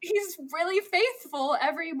he's really faithful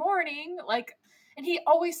every morning, like, and he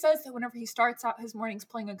always says that whenever he starts out his mornings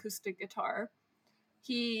playing acoustic guitar,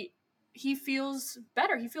 he feels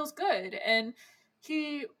better, he feels good. And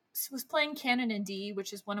he was playing Canon in D,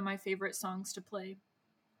 which is one of my favorite songs to play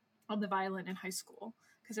on the violin in high school,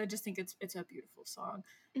 because I just think it's a beautiful song,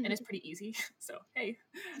 and it's pretty easy. So hey,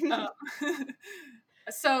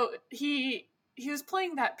 so he was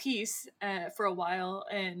playing that piece for a while,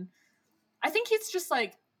 and I think he's just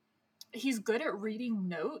like he's good at reading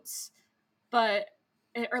notes, but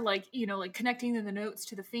or like like connecting the notes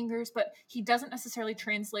to the fingers, but he doesn't necessarily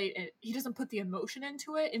translate it. He doesn't put the emotion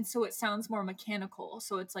into it, and so it sounds more mechanical.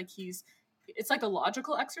 So it's like it's like a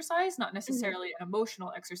logical exercise, not necessarily an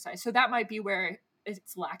emotional exercise. So that might be where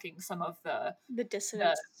it's lacking some of the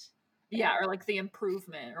dissonance. Yeah, or like the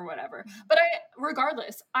improvement or whatever. But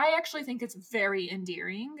regardless, I actually think it's very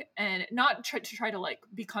endearing, and not to try to like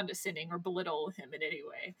be condescending or belittle him in any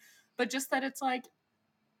way, but just that it's like,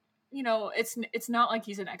 it's not like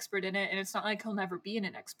he's an expert in it, and it's not like he'll never be an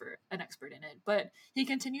expert in it. But he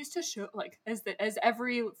continues to show, like, as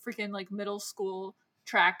every freaking like middle school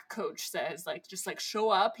track coach says, like, just like show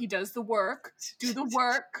up. He does the work, do the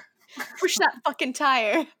work, push that fucking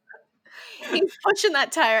tire. He's pushing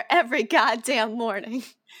that tire every goddamn morning.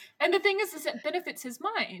 And the thing is it benefits his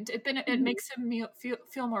mind. It makes him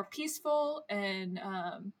feel more peaceful, and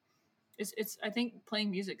it's I think playing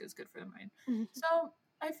music is good for the mind. So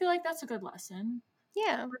I feel like that's a good lesson.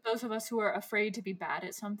 Yeah. For those of us who are afraid to be bad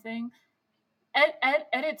at something, at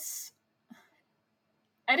its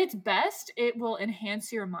best, it will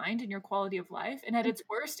enhance your mind and your quality of life, and at its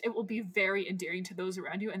worst, it will be very endearing to those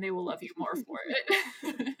around you, and they will love you more for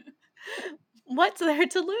it. What's there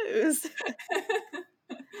to lose?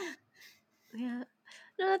 Yeah.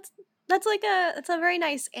 No, that's like it's a very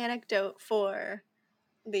nice anecdote for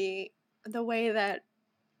the way that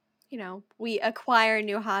we acquire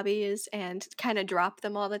new hobbies and kind of drop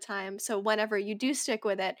them all the time. So whenever you do stick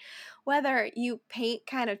with it, whether you paint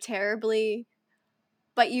kind of terribly,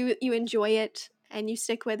 but you enjoy it and you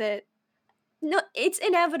stick with it, no, it's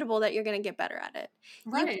inevitable that you're going to get better at it.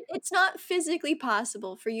 Right. It's not physically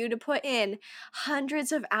possible for you to put in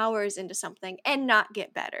hundreds of hours into something and not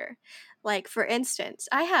get better. Like, for instance,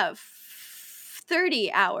 I have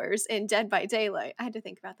 30 hours in Dead by Daylight. I had to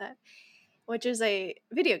think about that, which is a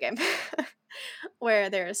video game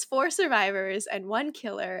where there's 4 survivors and 1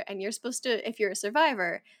 killer, and you're supposed to, if you're a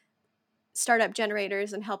survivor, start up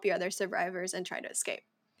generators and help your other survivors and try to escape.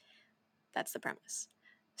 That's the premise.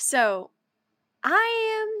 So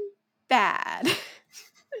I am bad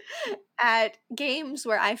at games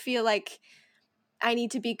where I feel like I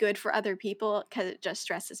need to be good for other people because it just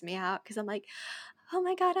stresses me out because I'm like, oh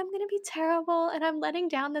my god, I'm gonna be terrible and I'm letting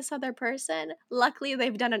down this other person. Luckily,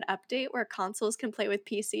 they've done an update where consoles can play with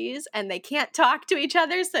PCs and they can't talk to each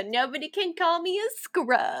other, so nobody can call me a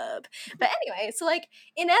scrub. But anyway, so like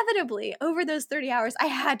inevitably over those 30 hours, I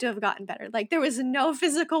had to have gotten better. Like there was no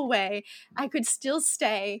physical way I could still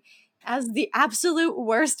stay as the absolute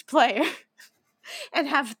worst player and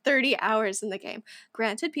have 30 hours in the game.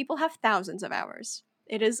 Granted, people have thousands of hours.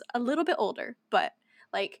 It is a little bit older, but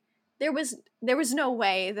like there was no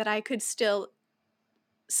way that I could still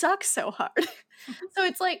suck so hard. So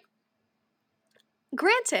it's like,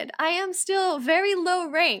 granted, I am still very low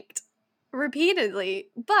ranked repeatedly,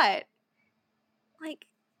 but like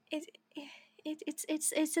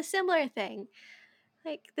it's a similar thing.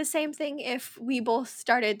 Like the same thing if we both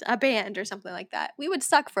started a band or something like that. We would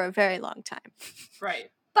suck for a very long time. Right.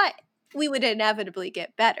 But we would inevitably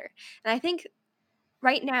get better. And I think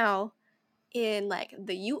right now in like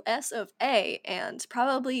the US of A and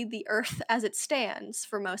probably the earth as it stands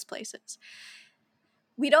for most places,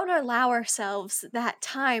 we don't allow ourselves that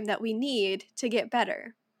time that we need to get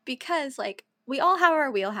better because like we all have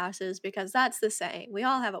our wheelhouses because that's the saying. We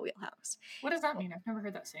all have a wheelhouse. What does that mean? I've never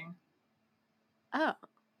heard that saying. Oh.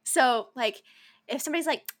 So like if somebody's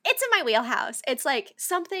like, it's in my wheelhouse, it's like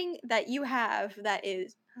something that you have that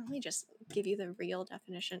is, let me just give you the real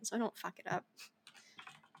definition so I don't fuck it up.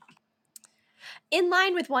 In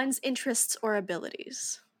line with one's interests or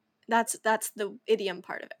abilities. That's the idiom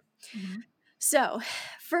part of it. Mm-hmm. So,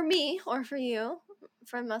 for me or for you,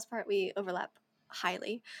 for the most part, we overlap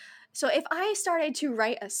highly. So, if I started to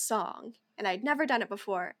write a song and I'd never done it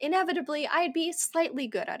before, inevitably I'd be slightly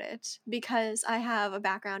good at it because I have a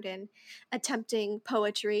background in attempting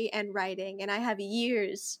poetry and writing, and I have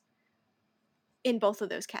years in both of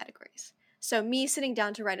those categories. So me sitting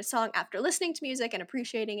down to write a song after listening to music and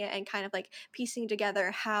appreciating it and kind of like piecing together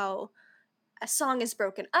how a song is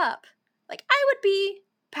broken up, like I would be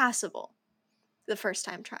passable the first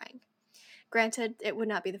time trying. Granted, it would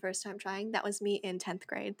not be the first time trying. That was me in 10th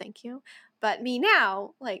grade, thank you. But me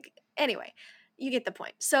now, like, anyway, you get the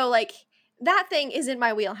point. So like that thing is in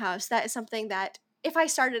my wheelhouse. That is something that if I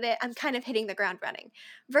started it, I'm kind of hitting the ground running.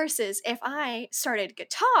 Versus if I started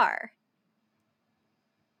guitar,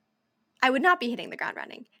 I would not be hitting the ground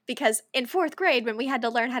running because in 4th grade, when we had to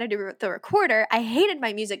learn how to do the recorder, I hated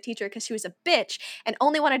my music teacher because she was a bitch and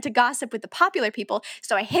only wanted to gossip with the popular people.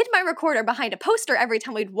 So I hid my recorder behind a poster every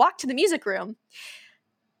time we'd walk to the music room.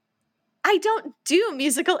 I don't do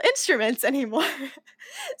musical instruments anymore.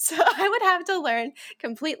 So I would have to learn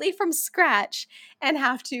completely from scratch and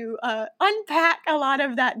have to unpack a lot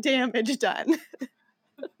of that damage done.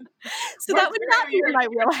 So that would not be in my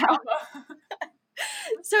wheelhouse.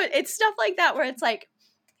 So it's stuff like that where it's like,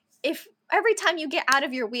 if every time you get out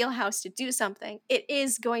of your wheelhouse to do something, it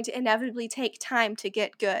is going to inevitably take time to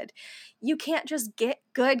get good. You can't just get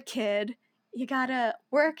good, kid. You gotta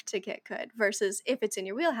work to get good. Versus if it's in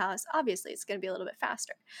your wheelhouse, obviously it's gonna be a little bit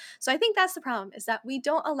faster. So I think that's the problem, is that we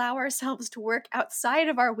don't allow ourselves to work outside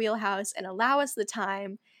of our wheelhouse and allow us the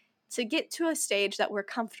time to get to a stage that we're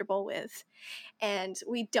comfortable with. And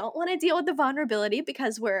we don't want to deal with the vulnerability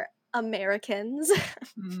because we're Americans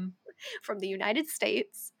from the United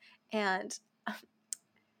States, and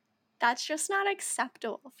that's just not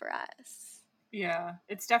acceptable for us. Yeah,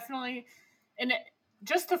 it's definitely, and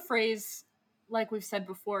just the phrase, like we've said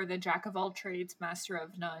before, the jack of all trades, master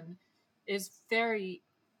of none, is very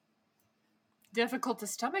difficult to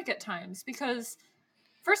stomach at times because,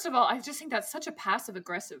 first of all, I just think that's such a passive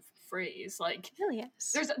aggressive phrase. Like, It really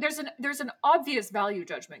is. there's an obvious value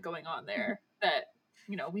judgment going on there that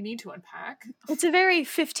we need to unpack. It's a very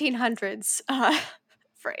 1500s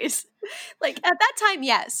phrase. Like at that time,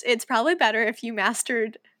 yes, it's probably better if you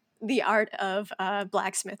mastered the art of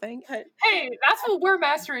blacksmithing. Hey, that's what we're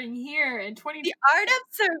mastering here in 2020. The art of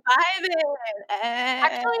surviving.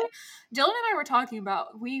 Actually, Dylan and I were talking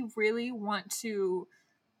about, we really want to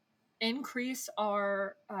increase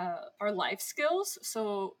our life skills.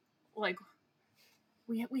 So like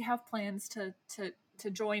we have plans to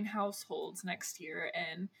join households next year,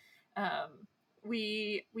 and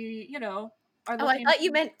we are I looking. thought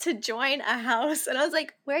you meant to join a house, and I was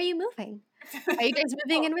like, where are you moving? Are you guys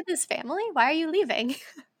moving in with his family? Why are you leaving?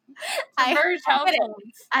 Merge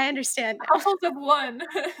households. I understand now. Households of one.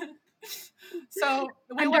 So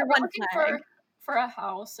we're looking for a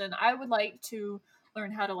house, and I would like to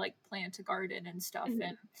learn how to like plant a garden and stuff,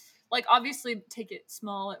 and like obviously take it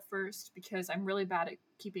small at first because I'm really bad at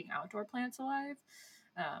keeping outdoor plants alive.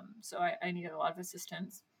 So I needed a lot of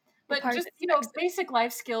assistance. But just basic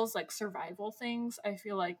life skills like survival things, I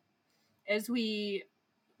feel like as we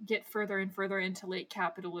get further and further into late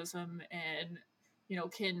capitalism and, you know,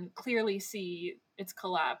 can clearly see its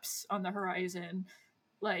collapse on the horizon,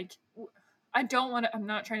 like, I don't want to, I'm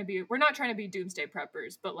not trying to be, we're not trying to be doomsday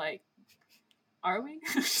preppers, but like, are we?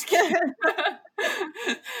 Just kidding.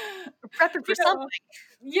 We're prepping for You know, something.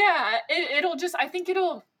 yeah, it'll just, I think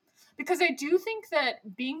it'll, because I do think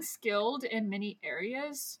that being skilled in many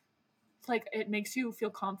areas, like, it makes you feel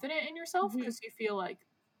confident in yourself because you feel like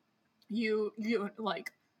you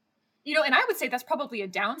like, you know, and I would say that's probably a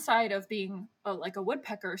downside of being like a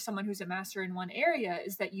woodpecker, someone who's a master in one area,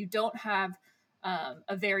 is that you don't have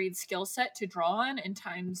a varied skill set to draw on in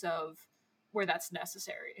times of where that's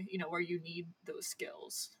necessary, you know, where you need those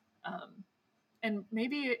skills. And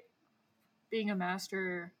maybe being a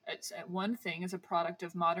master at one thing is a product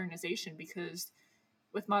of modernization, because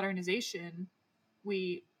with modernization,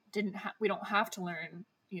 we don't have to learn,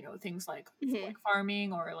 you know, things like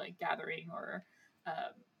farming or like gathering or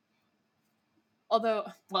um, although,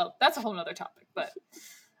 well, that's a whole nother topic, but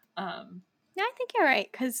Yeah, I think you're right,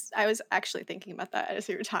 because I was actually thinking about that as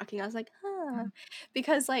we were talking. I was like, huh.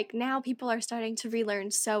 Because, like, now people are starting to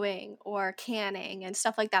relearn sewing or canning and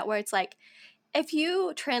stuff like that, where it's like, if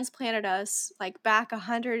you transplanted us, like, back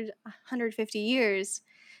 150 years,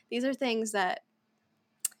 these are things that,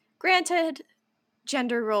 granted,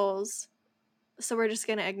 gender roles, so we're just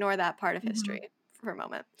going to ignore that part of history for a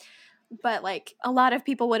moment. But, like, a lot of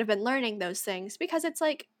people would have been learning those things because it's,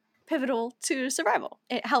 like, pivotal to survival.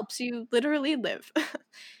 It helps you literally live.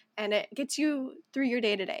 And it gets you through your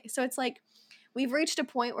day to day. So it's like we've reached a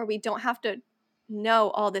point where we don't have to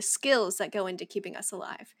know all the skills that go into keeping us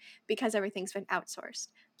alive because everything's been outsourced.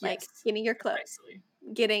 Like yes, getting your clothes, precisely.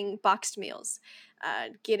 getting boxed meals,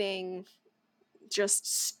 getting just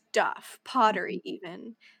stuff, pottery,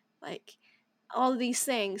 even. Like all of these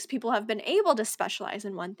things, people have been able to specialize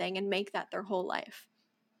in one thing and make that their whole life.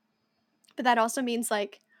 But that also means,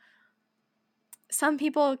 like, some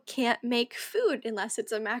people can't make food unless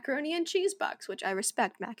it's a macaroni and cheese box, which I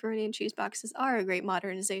respect. Macaroni and cheese boxes are a great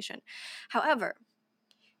modernization. However,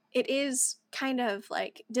 it is kind of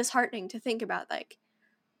like disheartening to think about, like,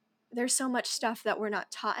 there's so much stuff that we're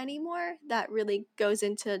not taught anymore that really goes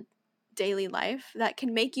into daily life that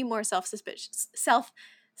can make you more self-sufficient.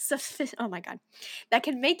 Oh my god. That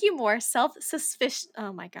can make you more self-sufficient.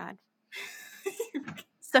 Oh my god.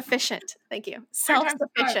 Sufficient. Thank you. Third time's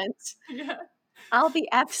a charm. Self-sufficient. Yeah. All the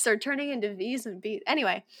F's are turning into V's and B's.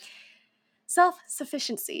 Anyway,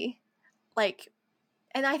 self-sufficiency, like,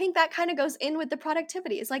 and I think that kind of goes in with the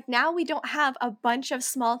productivity. It's like now we don't have a bunch of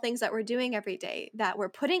small things that we're doing every day that we're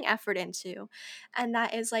putting effort into, and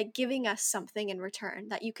that is like giving us something in return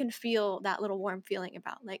that you can feel that little warm feeling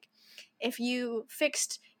about. Like if you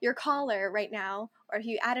fixed your collar right now, or if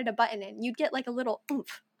you added a button in, you'd get like a little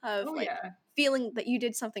oomph of Oh like yeah, feeling that you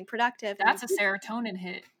did something productive. And that's a serotonin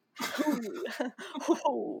hit. ooh,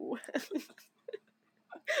 ooh.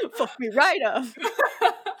 Fuck me right up.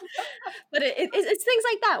 But it's things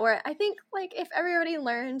like that where I think, like, if everybody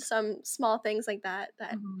learned some small things like that,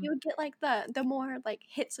 that Mhm. you would get like the more like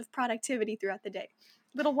hits of productivity throughout the day,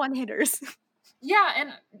 little one hitters. Yeah,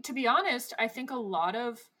 and to be honest, I think a lot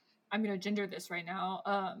of, I'm gonna gender this right now.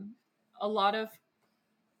 A lot of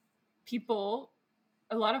people,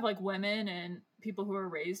 a lot of like women and people who are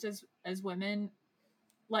raised as women,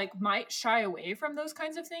 like, might shy away from those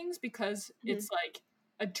kinds of things because Mm-hmm. it's like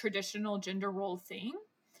a traditional gender role thing,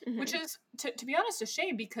 which Mm-hmm. is, to be honest, a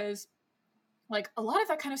shame, because like a lot of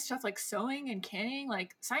that kind of stuff, like sewing and canning,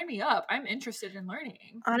 like, sign me up. I'm interested in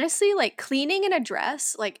learning. Honestly, like cleaning in a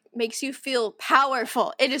dress like makes you feel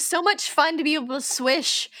powerful. It is so much fun to be able to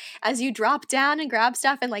swish as you drop down and grab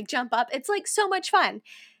stuff and like jump up. It's like so much fun.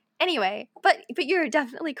 Anyway, but you're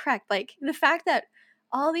definitely correct. Like the fact that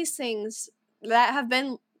all these things that have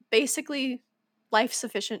been basically life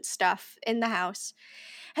sufficient stuff in the house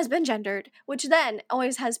has been gendered, which then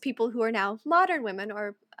always has people who are now modern women,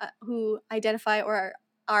 or who identify or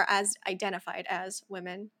are as identified as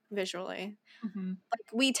women visually. Mm-hmm.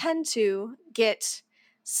 Like we tend to get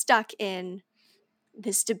stuck in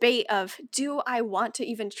this debate of, do I want to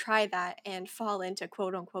even try that and fall into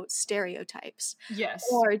quote unquote stereotypes? Yes.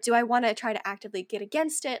 Or do I want to try to actively get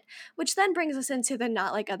against it? Which then brings us into the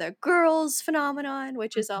not like other girls phenomenon,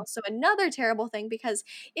 which is Mhm. also another terrible thing, because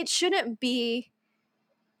it shouldn't be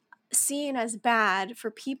seen as bad for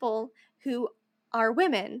people who are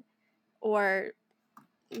women or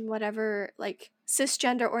whatever, like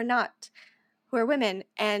cisgender or not, who are women,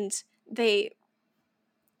 and they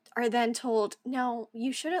are then told, no,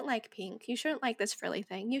 you shouldn't like pink, you shouldn't like this frilly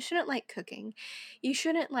thing, you shouldn't like cooking, you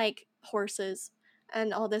shouldn't like horses,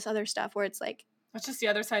 and all this other stuff, where it's like, That's just the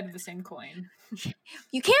other side of the same coin.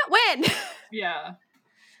 You can't win. Yeah.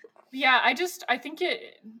 Yeah, I think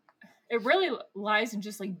it really lies in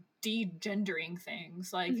just like de-gendering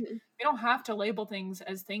things. Like Mhm. we don't have to label things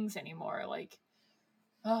as things anymore. Like,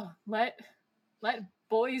 oh, let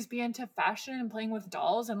boys be into fashion and playing with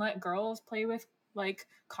dolls, and let girls play with like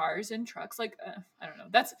cars and trucks. Like, I don't know.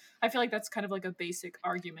 I feel like that's kind of like a basic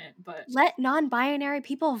argument, but Let non-binary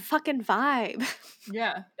people fucking vibe.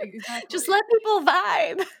 yeah, exactly. Just let people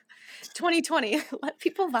vibe. 2020, let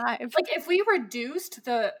people vibe. Like if we reduced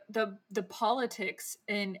the politics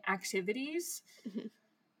in activities, Mhm.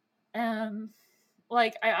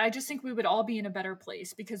 like I just think we would all be in a better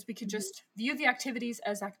place because we could Mhm. just view the activities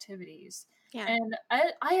as activities. Yeah. And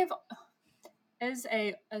I have as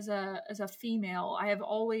a female, I have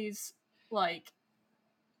always like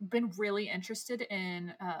been really interested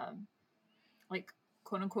in like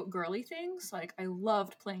quote unquote girly things. Like I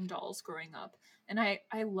loved playing dolls growing up, and I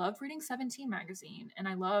loved reading 17 magazine, and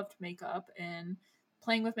I loved makeup and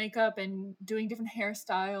playing with makeup and doing different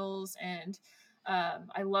hairstyles, and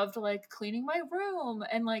I loved like cleaning my room,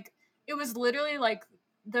 and like it was literally like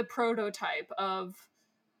the prototype of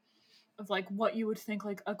like what you would think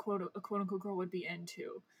like a quote unquote girl would be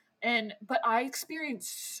into. And but I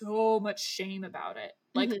experienced so much shame about it.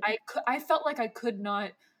 Like Mhm. I felt like I could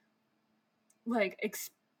not like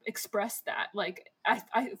express that. Like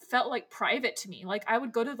I felt like private to me. Like I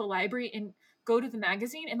would go to the library and go to the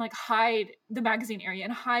magazine and like hide the magazine area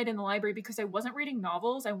and hide in the library because I wasn't reading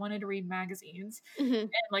novels. I wanted to read magazines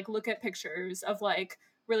Mhm. and like look at pictures of like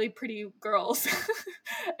really pretty girls.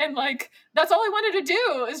 And like that's all I wanted to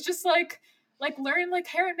do is just like learn like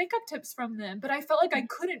hair and makeup tips from them. But I felt like I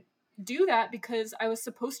couldn't do that because I was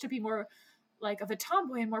supposed to be more like of a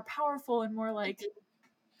tomboy and more powerful and more like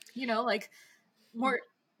like more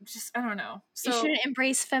just I don't know. You So shouldn't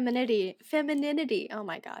embrace femininity. Femininity. Oh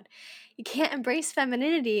my god. You can't embrace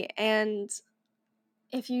femininity, and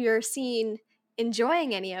if you're seen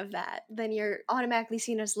enjoying any of that, then you're automatically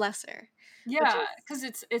seen as lesser, which yeah, is because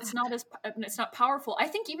it's not powerful. I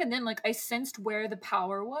think even then, like I sensed where the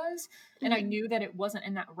power was, and I Mhm. knew that it wasn't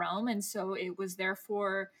in that realm, and so it was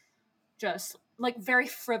therefore just like very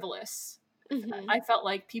frivolous. Mhm. I felt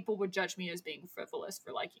like people would judge me as being frivolous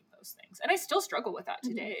for liking those things, and I still struggle with that Mhm.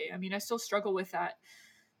 today. I mean, I still struggle with that,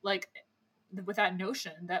 like with that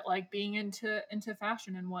notion that like being into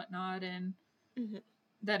fashion and whatnot, and Mhm.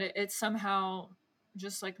 that it's somehow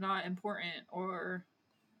just like not important or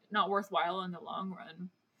not worthwhile in the long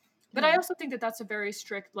run. But I Yeah. also think that that's a very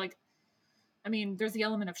strict like I mean, there's the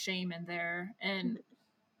element of shame in there, and Mhm.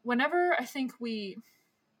 whenever I think we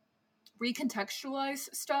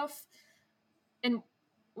recontextualize stuff, and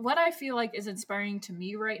what I feel like is inspiring to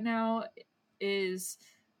me right now is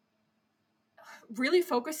really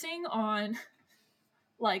focusing on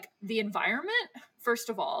like the environment first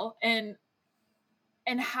of all, and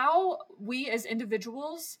how we as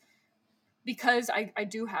individuals, because I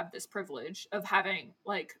do have this privilege of having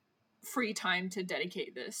like free time to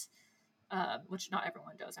dedicate this, which not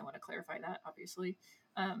everyone does. I want to clarify that, obviously.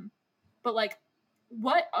 But like,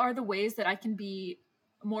 what are the ways that I can be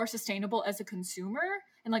more sustainable as a consumer?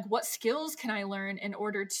 And like, what skills can I learn in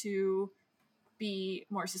order to be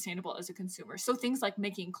more sustainable as a consumer? So things like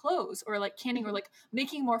making clothes or like canning or Mhm. like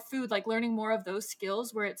making more food, like learning more of those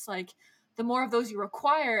skills where it's like the more of those you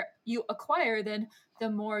acquire, then the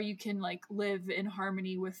more you can like live in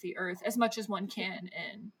harmony with the earth as much as one can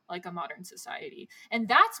in like a modern society. And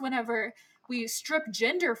that's whenever we strip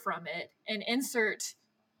gender from it and insert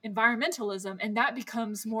environmentalism, and that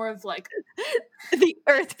becomes more of like The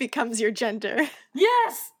earth becomes your gender.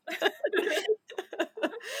 yes.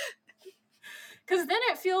 Because then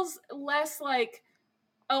it feels less like,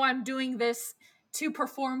 oh, I'm doing this to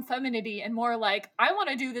perform femininity, and more like I want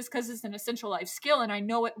to do this because it's an essential life skill and I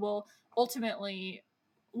know it will ultimately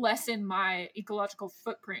lessen my ecological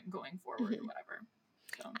footprint going forward or Mhm. whatever.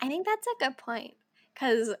 So I think that's a good point.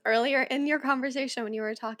 Because earlier in your conversation, when you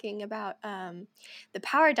were talking about the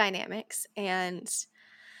power dynamics and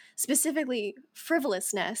specifically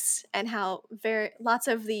frivolousness, and how very lots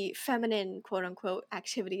of the feminine quote unquote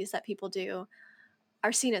activities that people do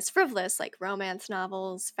are seen as frivolous, like romance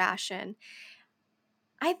novels, fashion.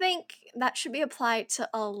 I think that should be applied to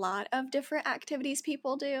a lot of different activities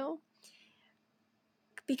people do,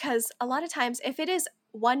 because a lot of times if it is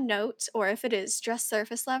one note or if it is just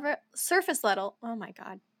surface level, oh my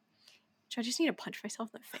god, do I just need to punch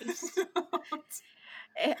myself in the face?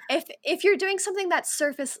 If you're doing something that's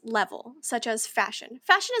surface level, such as fashion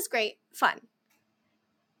is great, fun.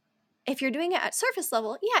 If you're doing it at surface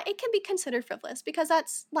level, yeah, it can be considered frivolous because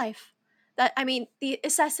that's life. That I mean, the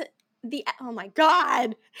oh my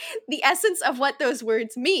god, the essence of what those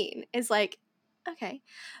words mean is like, okay.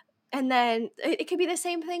 And then it could be the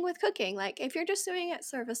same thing with cooking. Like, if you're just doing it at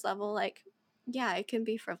surface level, like, yeah, it can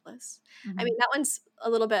be frivolous. I mean, that one's a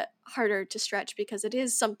little bit harder to stretch because it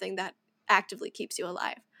is something that actively keeps you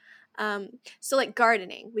alive. So like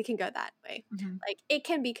gardening, we can go that way. Like, it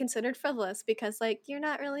can be considered frivolous because like you're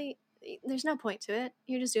not really, there's no point to it.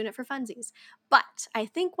 You're just doing it for funsies. But I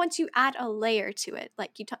think once you add a layer to it,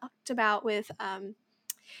 like you talked about with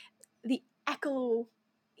the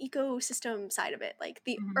ecosystem side of it, like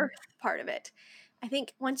the earth part of it, I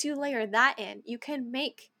think once you layer that in, you can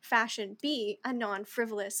make fashion be a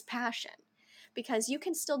non-frivolous passion, because you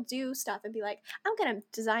can still do stuff and be like, I'm going to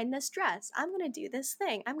design this dress, I'm going to do this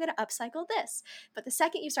thing, I'm going to upcycle this. But the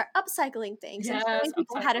second you start upcycling things and showing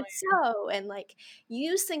people how to sew and like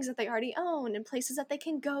use things that they already own and places that they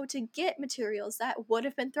can go to get materials that would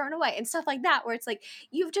have been thrown away and stuff like that, where it's like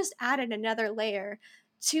you've just added another layer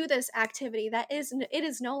to this activity that it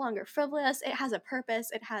is no longer frivolous. It has a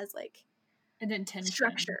purpose. It has like an intention,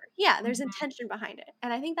 structure. Yeah, there's intention behind it,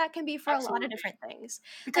 and I think that can be for a lot of different things.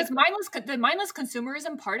 Because like, the mindless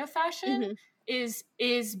consumerism part of fashion is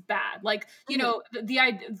bad. Like, you know, the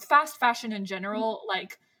fast fashion in general,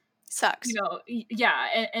 like, sucks. You know,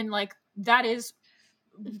 yeah, and like that is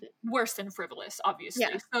worse than frivolous, obviously.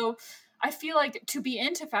 Yeah. So I feel like to be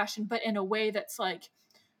into fashion, but in a way that's like,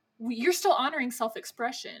 you're still honoring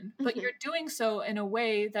self-expression, but you're doing so in a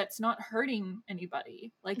way that's not hurting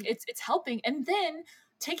anybody. Like it's helping. And then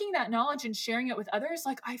taking that knowledge and sharing it with others.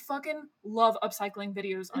 Like, I fucking love upcycling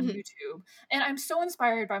videos on YouTube. And I'm so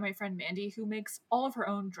inspired by my friend Mandy, who makes all of her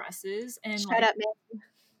own dresses and Shut up, Mandy.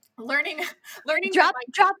 Learning drop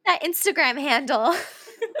that Instagram handle. Wait,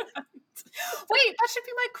 that should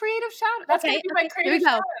be my creative shout out. That's gonna be my creative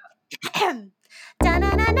shout out.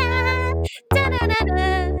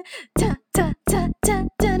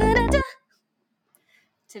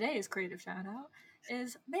 Today's creative shout out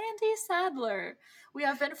is Mandy Sadler. We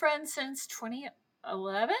have been friends since 2011,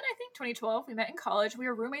 I think 2012. We met in college. We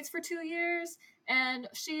were roommates for 2 years, and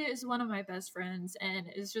she is one of my best friends and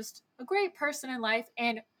is just a great person in life.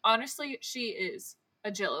 And honestly, she is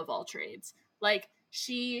a Jill of all trades. Like,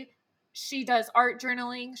 she does art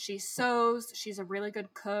journaling, she sews, she's a really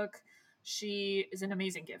good cook, she is an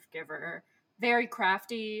amazing gift giver, very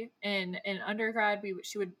crafty. In undergrad,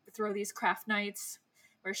 she would throw these craft nights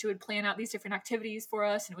where she would plan out these different activities for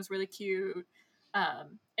us, and it was really cute.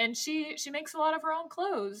 And she makes a lot of her own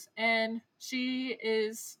clothes, and she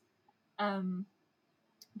is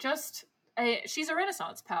she's a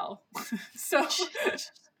Renaissance pal. So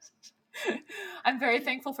I'm very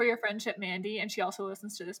thankful for your friendship, Mandy, and she also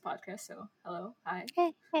listens to this podcast, so hello, hi.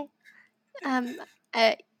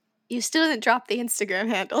 Hey. You still didn't drop the Instagram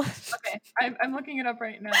handle. Okay, I'm looking it up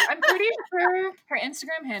right now. I'm pretty sure her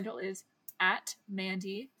Instagram handle is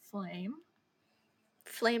 @MandyFlame.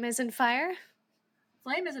 Flame is in fire?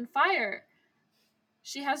 Flame is in fire.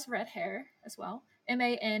 She has red hair as well.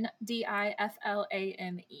 MANDIFLAME.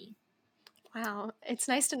 Wow, it's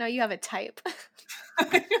nice to know you have a type.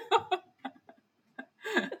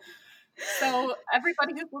 So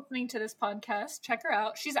everybody who's listening to this podcast, check her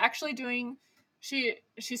out. She's actually doing, she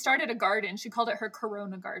started a garden. She called it her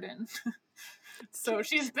Corona garden. So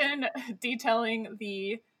she's been detailing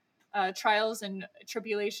the trials and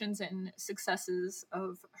tribulations and successes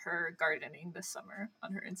of her gardening this summer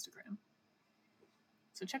on her Instagram.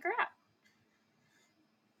 So check her out.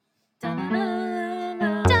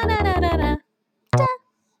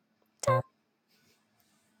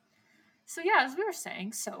 So yeah, as we were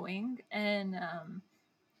saying, sewing, and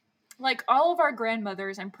like all of our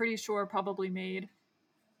grandmothers, I'm pretty sure probably made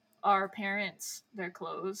our parents their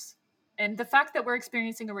clothes. And the fact that we're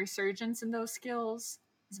experiencing a resurgence in those skills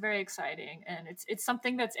is very exciting, and it's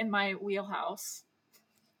something that's in my wheelhouse.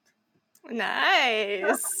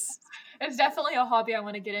 Nice. It's definitely a hobby I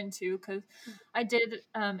want to get into, because I did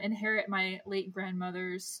inherit my late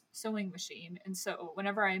grandmother's sewing machine. And so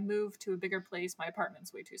whenever I move to a bigger place, my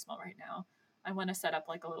apartment's way too small right now, I want to set up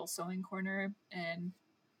like a little sewing corner and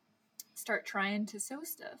start trying to sew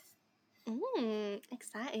stuff.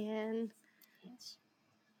 Exciting. Yes.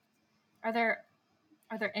 Are there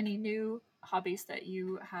any new hobbies that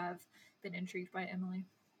you have been intrigued by, Emily?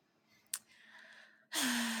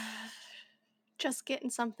 Just getting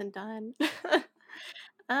something done. For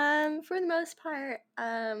the most part,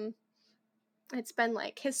 it's been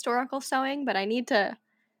like historical sewing, but I need to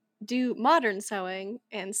do modern sewing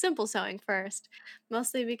and simple sewing first,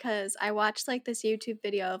 mostly because I watched like this YouTube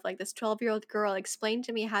video of like this 12-year-old girl explain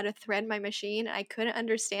to me how to thread my machine. I couldn't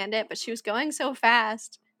understand it, but she was going so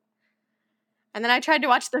fast. And then I tried to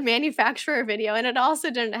watch the manufacturer video, and it also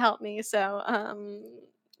didn't help me. So,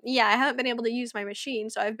 yeah, I haven't been able to use my machine,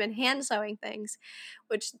 so I've been hand sewing things,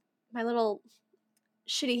 which my little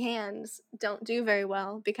shitty hands don't do very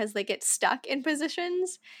well because they get stuck in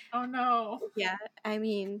positions. Oh no. Yeah, I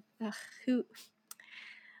mean,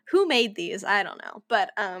 who made these? I don't know.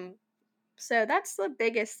 But so that's the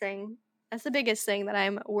biggest thing. That's the biggest thing that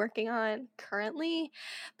I'm working on currently.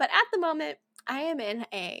 But at the moment, I am in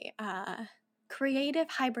a creative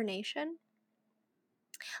hibernation,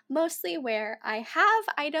 mostly where I have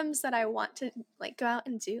items that I want to like go out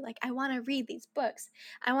and do. Like I want to read these books.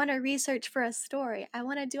 I want to research for a story. I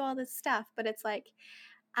want to do all this stuff, but it's like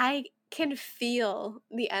I can feel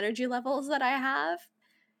the energy levels that I have,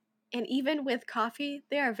 and even with coffee,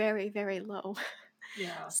 they are very, very low.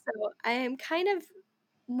 Yeah. So I am kind of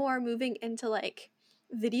more moving into like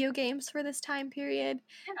video games for this time period,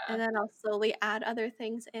 Yeah. and then I'll slowly add other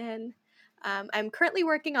things in. I'm currently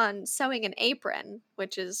working on sewing an apron,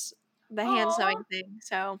 which is the hand Oh, sewing thing.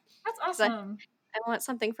 So, that's because awesome. I want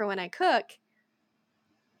something for when I cook,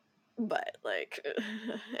 but like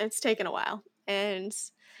it's taken a while, and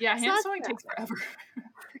Yeah, so hand that's sewing where takes I'm at. forever.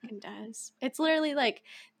 Freaking does. It's literally like,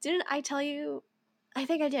 didn't I tell you? I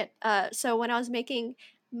think I did. So when I was making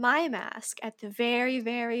my mask at the very,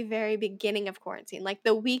 very, very beginning of quarantine, like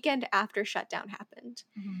the weekend after shutdown happened,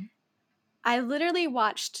 Mhm. I literally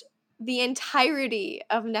watched the entirety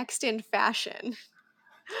of Next in Fashion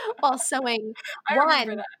while sewing I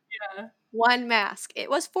remember one that. Yeah. one mask. It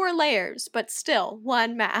was 4 layers, but still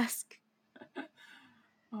one mask.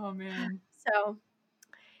 Oh man. So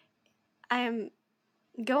I am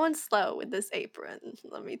going slow with this apron,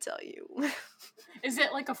 let me tell you. Is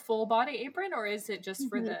it like a full body apron or is it just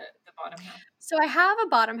for Mhm. the bottom half? So I have a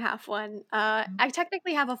bottom half one. Mhm. I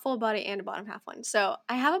technically have a full body and a bottom half one. So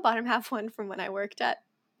I have a bottom half one from when I worked at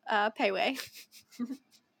Payway,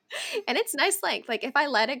 and it's nice length. Like if I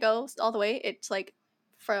let it go all the way, it's like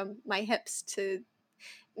from my hips to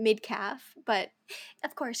mid calf. But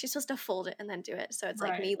of course, you're supposed to fold it and then do it, so it's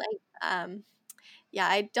like Right. knee length. Yeah,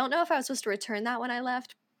 I don't know if I was supposed to return that when I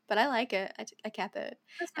left, but I like it. I kept it,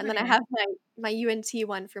 That's and super then I neat. have my UNT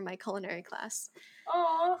one for my culinary class.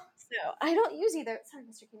 Oh, So I don't use either. Sorry,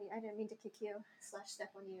 Mr. Kinney. I didn't mean to kick you slash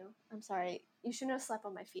step on you. I'm sorry. You shouldn't have slept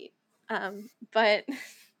on my feet. But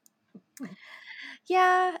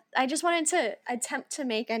yeah, I just wanted to attempt to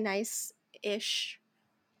make a nice-ish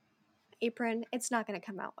apron. It's not going to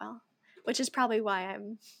come out well, which is probably why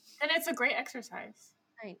I'm. and it's a great exercise.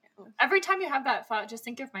 I know. Every time you have that thought, just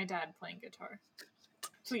think of my dad playing guitar.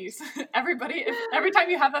 Please, everybody, if every time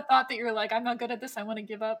you have a thought that you're like, I'm not good at this, I want to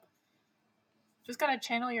give up, just gotta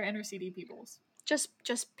channel your inner CD peoples.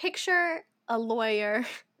 Just picture a lawyer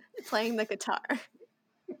playing the guitar,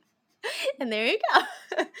 and there you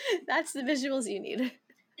go. That's the visuals you need.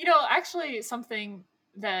 You know, actually, something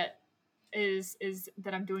that is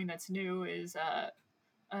that I'm doing that's new is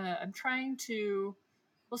I'm trying to.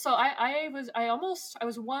 Well, so I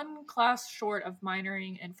was one class short of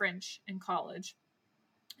minoring in French in college,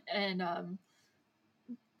 and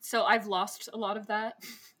so I've lost a lot of that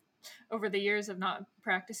over the years of not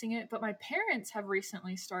practicing it. But my parents have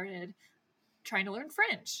recently started trying to learn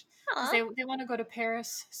French because Aw, they want to go to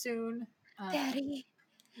Paris soon. Daddy.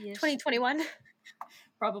 Yes, 2021.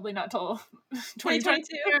 probably not till 2022.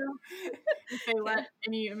 2022 if they Yeah, let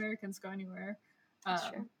any Americans go anywhere. that's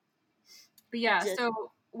true. But yeah, Just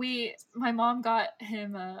so my mom got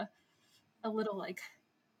him a little like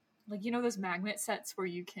you know those magnet sets where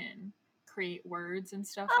you can create words and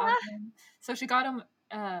stuff out of ah, them. So she got him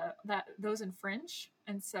those in French,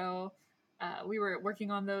 and so we were working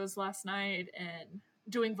on those last night and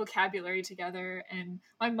doing vocabulary together. And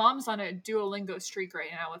my mom's on a Duolingo streak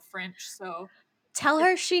right now with French, so tell it's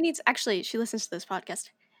her she needs. Actually, she listens to this podcast.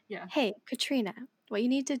 yeah. Hey, Katrina, what you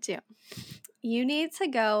need to do? You need to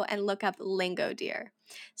go and look up Lingo Deer.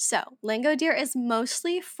 So, Lingo Deer is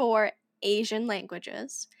mostly for Asian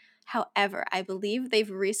languages. However, I believe they've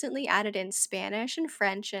recently added in Spanish and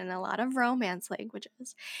French and a lot of Romance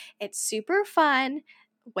languages. It's super fun,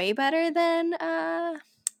 way better than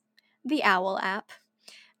the Owl app.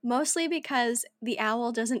 Mostly because the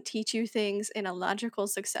owl doesn't teach you things in a logical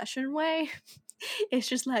succession way. It's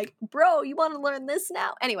just like, bro, you want to learn this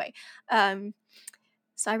now? Anyway,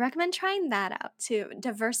 so I recommend trying that out to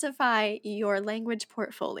diversify your language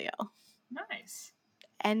portfolio. Nice.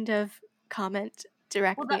 End of comment Well,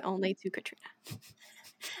 directly only to Katrina.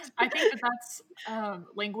 I think that that's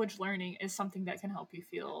language learning is something that can help you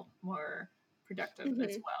feel more productive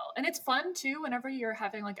as Mhm. well. And it's fun too whenever you're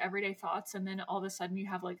having like everyday thoughts and then all of a sudden you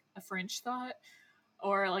have like a French thought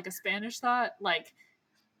or like a Spanish thought. Like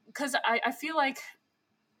because I feel like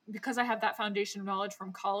because I have that foundation of knowledge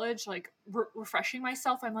from college, like refreshing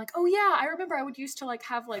myself, I'm like, oh yeah, I remember I would used to like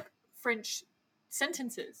have like French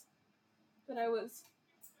sentences that I was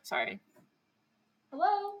sorry.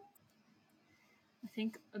 Hello. I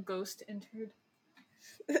think a ghost entered.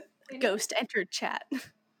 Ghost entered chat.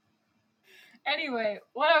 Anyway,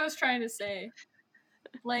 what I was trying to say,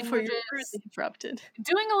 Before you languages, were rudely interrupted.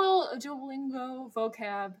 doing a little Duolingo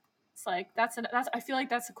vocab. It's like that's I feel like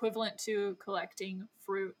that's equivalent to collecting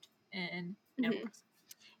fruit in Animal Crossing.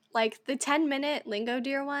 Like the 10-minute Lingo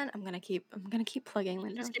Deer one, I'm gonna keep plugging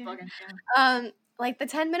Lingo Just keep Deer. plugging, yeah. Like the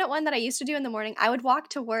 10-minute one that I used to do in the morning, I would walk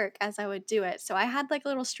to work as I would do it. So I had like a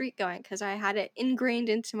little streak going because I had it ingrained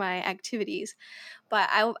into my activities. But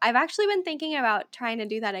I've actually been thinking about trying to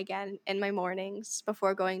do that again in my mornings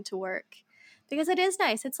before going to work. Because it is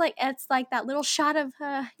nice. It's like that little shot of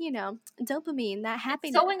dopamine, that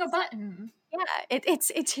happiness. It's sewing a button. Yeah,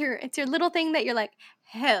 it's your little thing that you're like,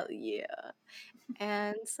 hell yeah.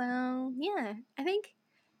 And so yeah, I think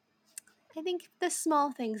the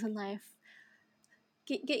small things in life,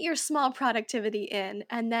 get your small productivity in,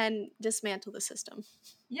 and then dismantle the system.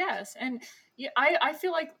 Yes, and yeah, I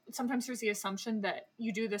feel like sometimes there's the assumption that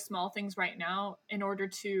you do the small things right now in order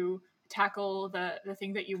to tackle the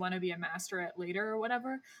thing that you want to be a master at later or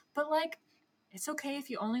whatever. But like, it's okay if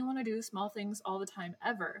you only want to do small things all the time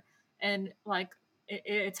ever, and like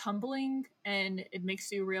it's humbling and it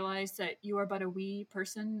makes you realize that you are but a wee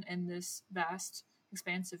person in this vast,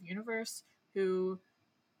 expansive universe who,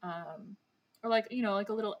 or like like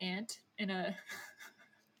a little ant in a.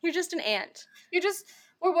 You're just an ant. You just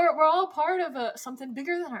we're all part of something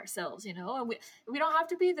bigger than ourselves, and we don't have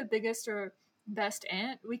to be the biggest or best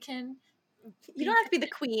ant. We can. You don't have to be the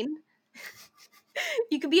queen.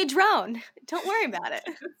 You could be a drone. Don't worry about it.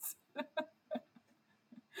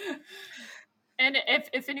 And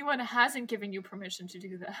if anyone hasn't given you permission to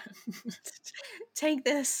do that, take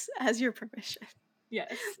this as your permission.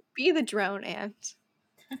 Yes. Be the drone ant.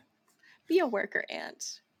 Be a worker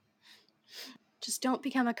ant. Just don't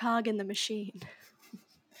become a cog in the machine.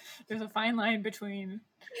 There's a fine line between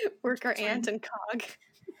worker ant and cog.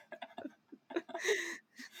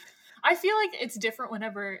 I feel like it's different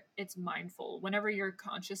whenever it's mindful, whenever you're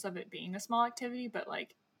conscious of it being a small activity, but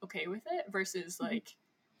like okay with it, versus like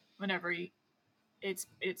whenever it's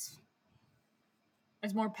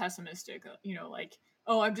more pessimistic, like,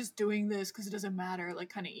 oh, I'm just doing this because it doesn't matter, like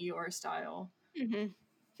kind of Eeyore style.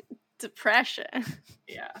 Depression.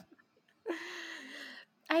 Yeah.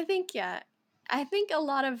 I think a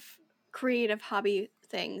lot of creative hobby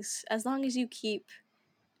things, as long as you keep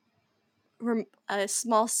a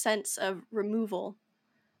small sense of removal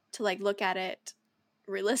to like look at it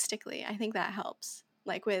realistically, I think that helps.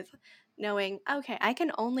 Like with knowing, okay, I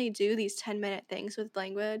can only do these 10-minute things with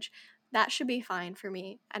language. That should be fine for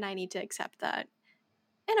me, and I need to accept that.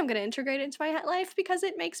 And I'm going to integrate it into my life because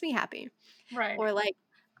it makes me happy. Right. Or like,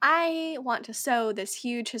 I want to sew this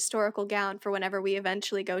huge historical gown for whenever we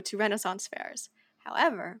eventually go to Renaissance fairs.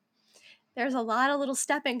 However, there's a lot of little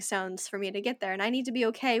stepping stones for me to get there, and I need to be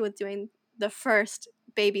okay with doing the first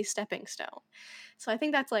baby stepping stone. So I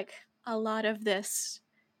think that's like a lot of this.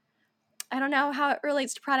 I don't know how it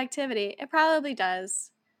relates to productivity. It probably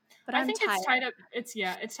does. But I think tired. it's tied up. It's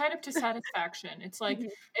tied up to satisfaction. It's like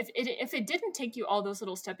if it didn't take you all those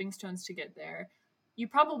little stepping stones to get there, you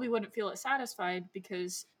probably wouldn't feel as satisfied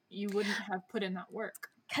because you wouldn't have put in that work.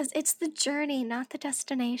 Because it's the journey, not the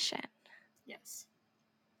destination. Yes,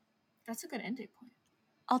 that's a good ending point.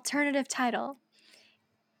 Alternative title: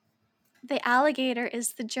 The alligator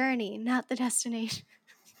is the journey, not the destination.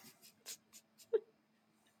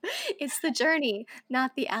 It's the journey,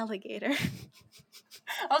 not the alligator.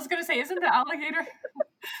 I was gonna say, isn't the alligator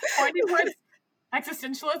pointing towards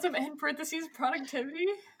existentialism in parentheses productivity?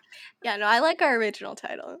 Yeah, no, I like our original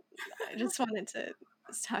title. I just wanted to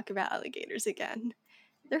talk about alligators again.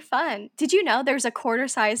 They're fun. Did you know there's a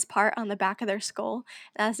quarter-sized part on the back of their skull?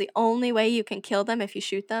 That's the only way you can kill them if you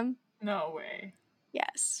shoot them? No way.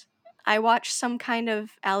 Yes. I watched some kind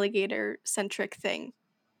of alligator-centric thing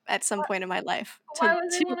at some point in my life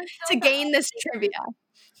to gain this trivia.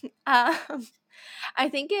 I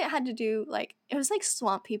think it had to do, like, it was like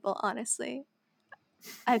Swamp People, honestly.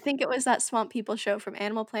 I think it was that Swamp People show from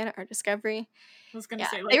Animal Planet or Discovery. I was gonna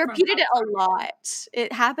say, like, they repeated it a lot.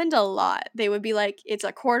 It happened a lot. They would be like, it's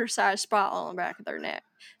a quarter-sized spot on the back of their neck.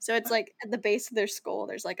 So it's like at the base of their skull,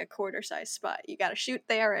 there's like a quarter-sized spot. You gotta shoot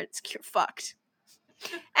there, it's fucked.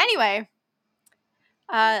 Anyway,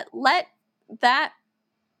 let that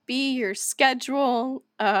be your schedule.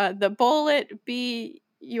 The bullet be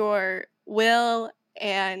your will,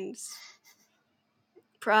 and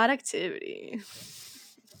Productivity.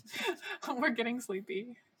 We're getting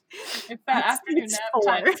sleepy. It's that afternoon It's nap 4.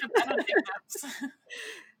 time, except I don't take naps.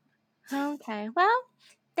 Okay, well,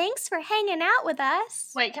 thanks for hanging out with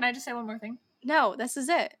us. Wait, can I just say one more thing? No, this is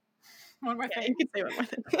it. One more Yeah, thing. you can say one more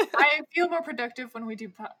thing. I feel more productive when we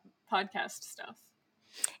do podcast stuff.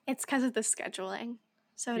 It's because of the scheduling.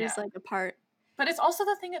 So it is Yeah. like a part. But it's also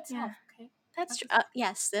the thing itself, Yeah. okay? That's true.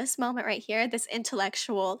 Yes, this moment right here, this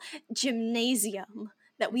intellectual gymnasium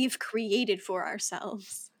that we've created for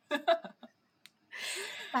ourselves.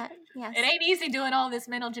 But yes. It ain't easy doing all this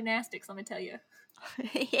mental gymnastics, let me tell you.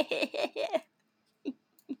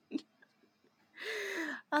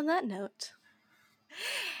 On that note.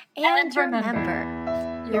 And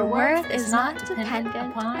remember, your worth is not dependent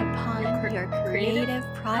upon your creative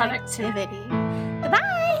productivity.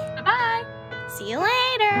 Bye-bye! Bye-bye! See you later!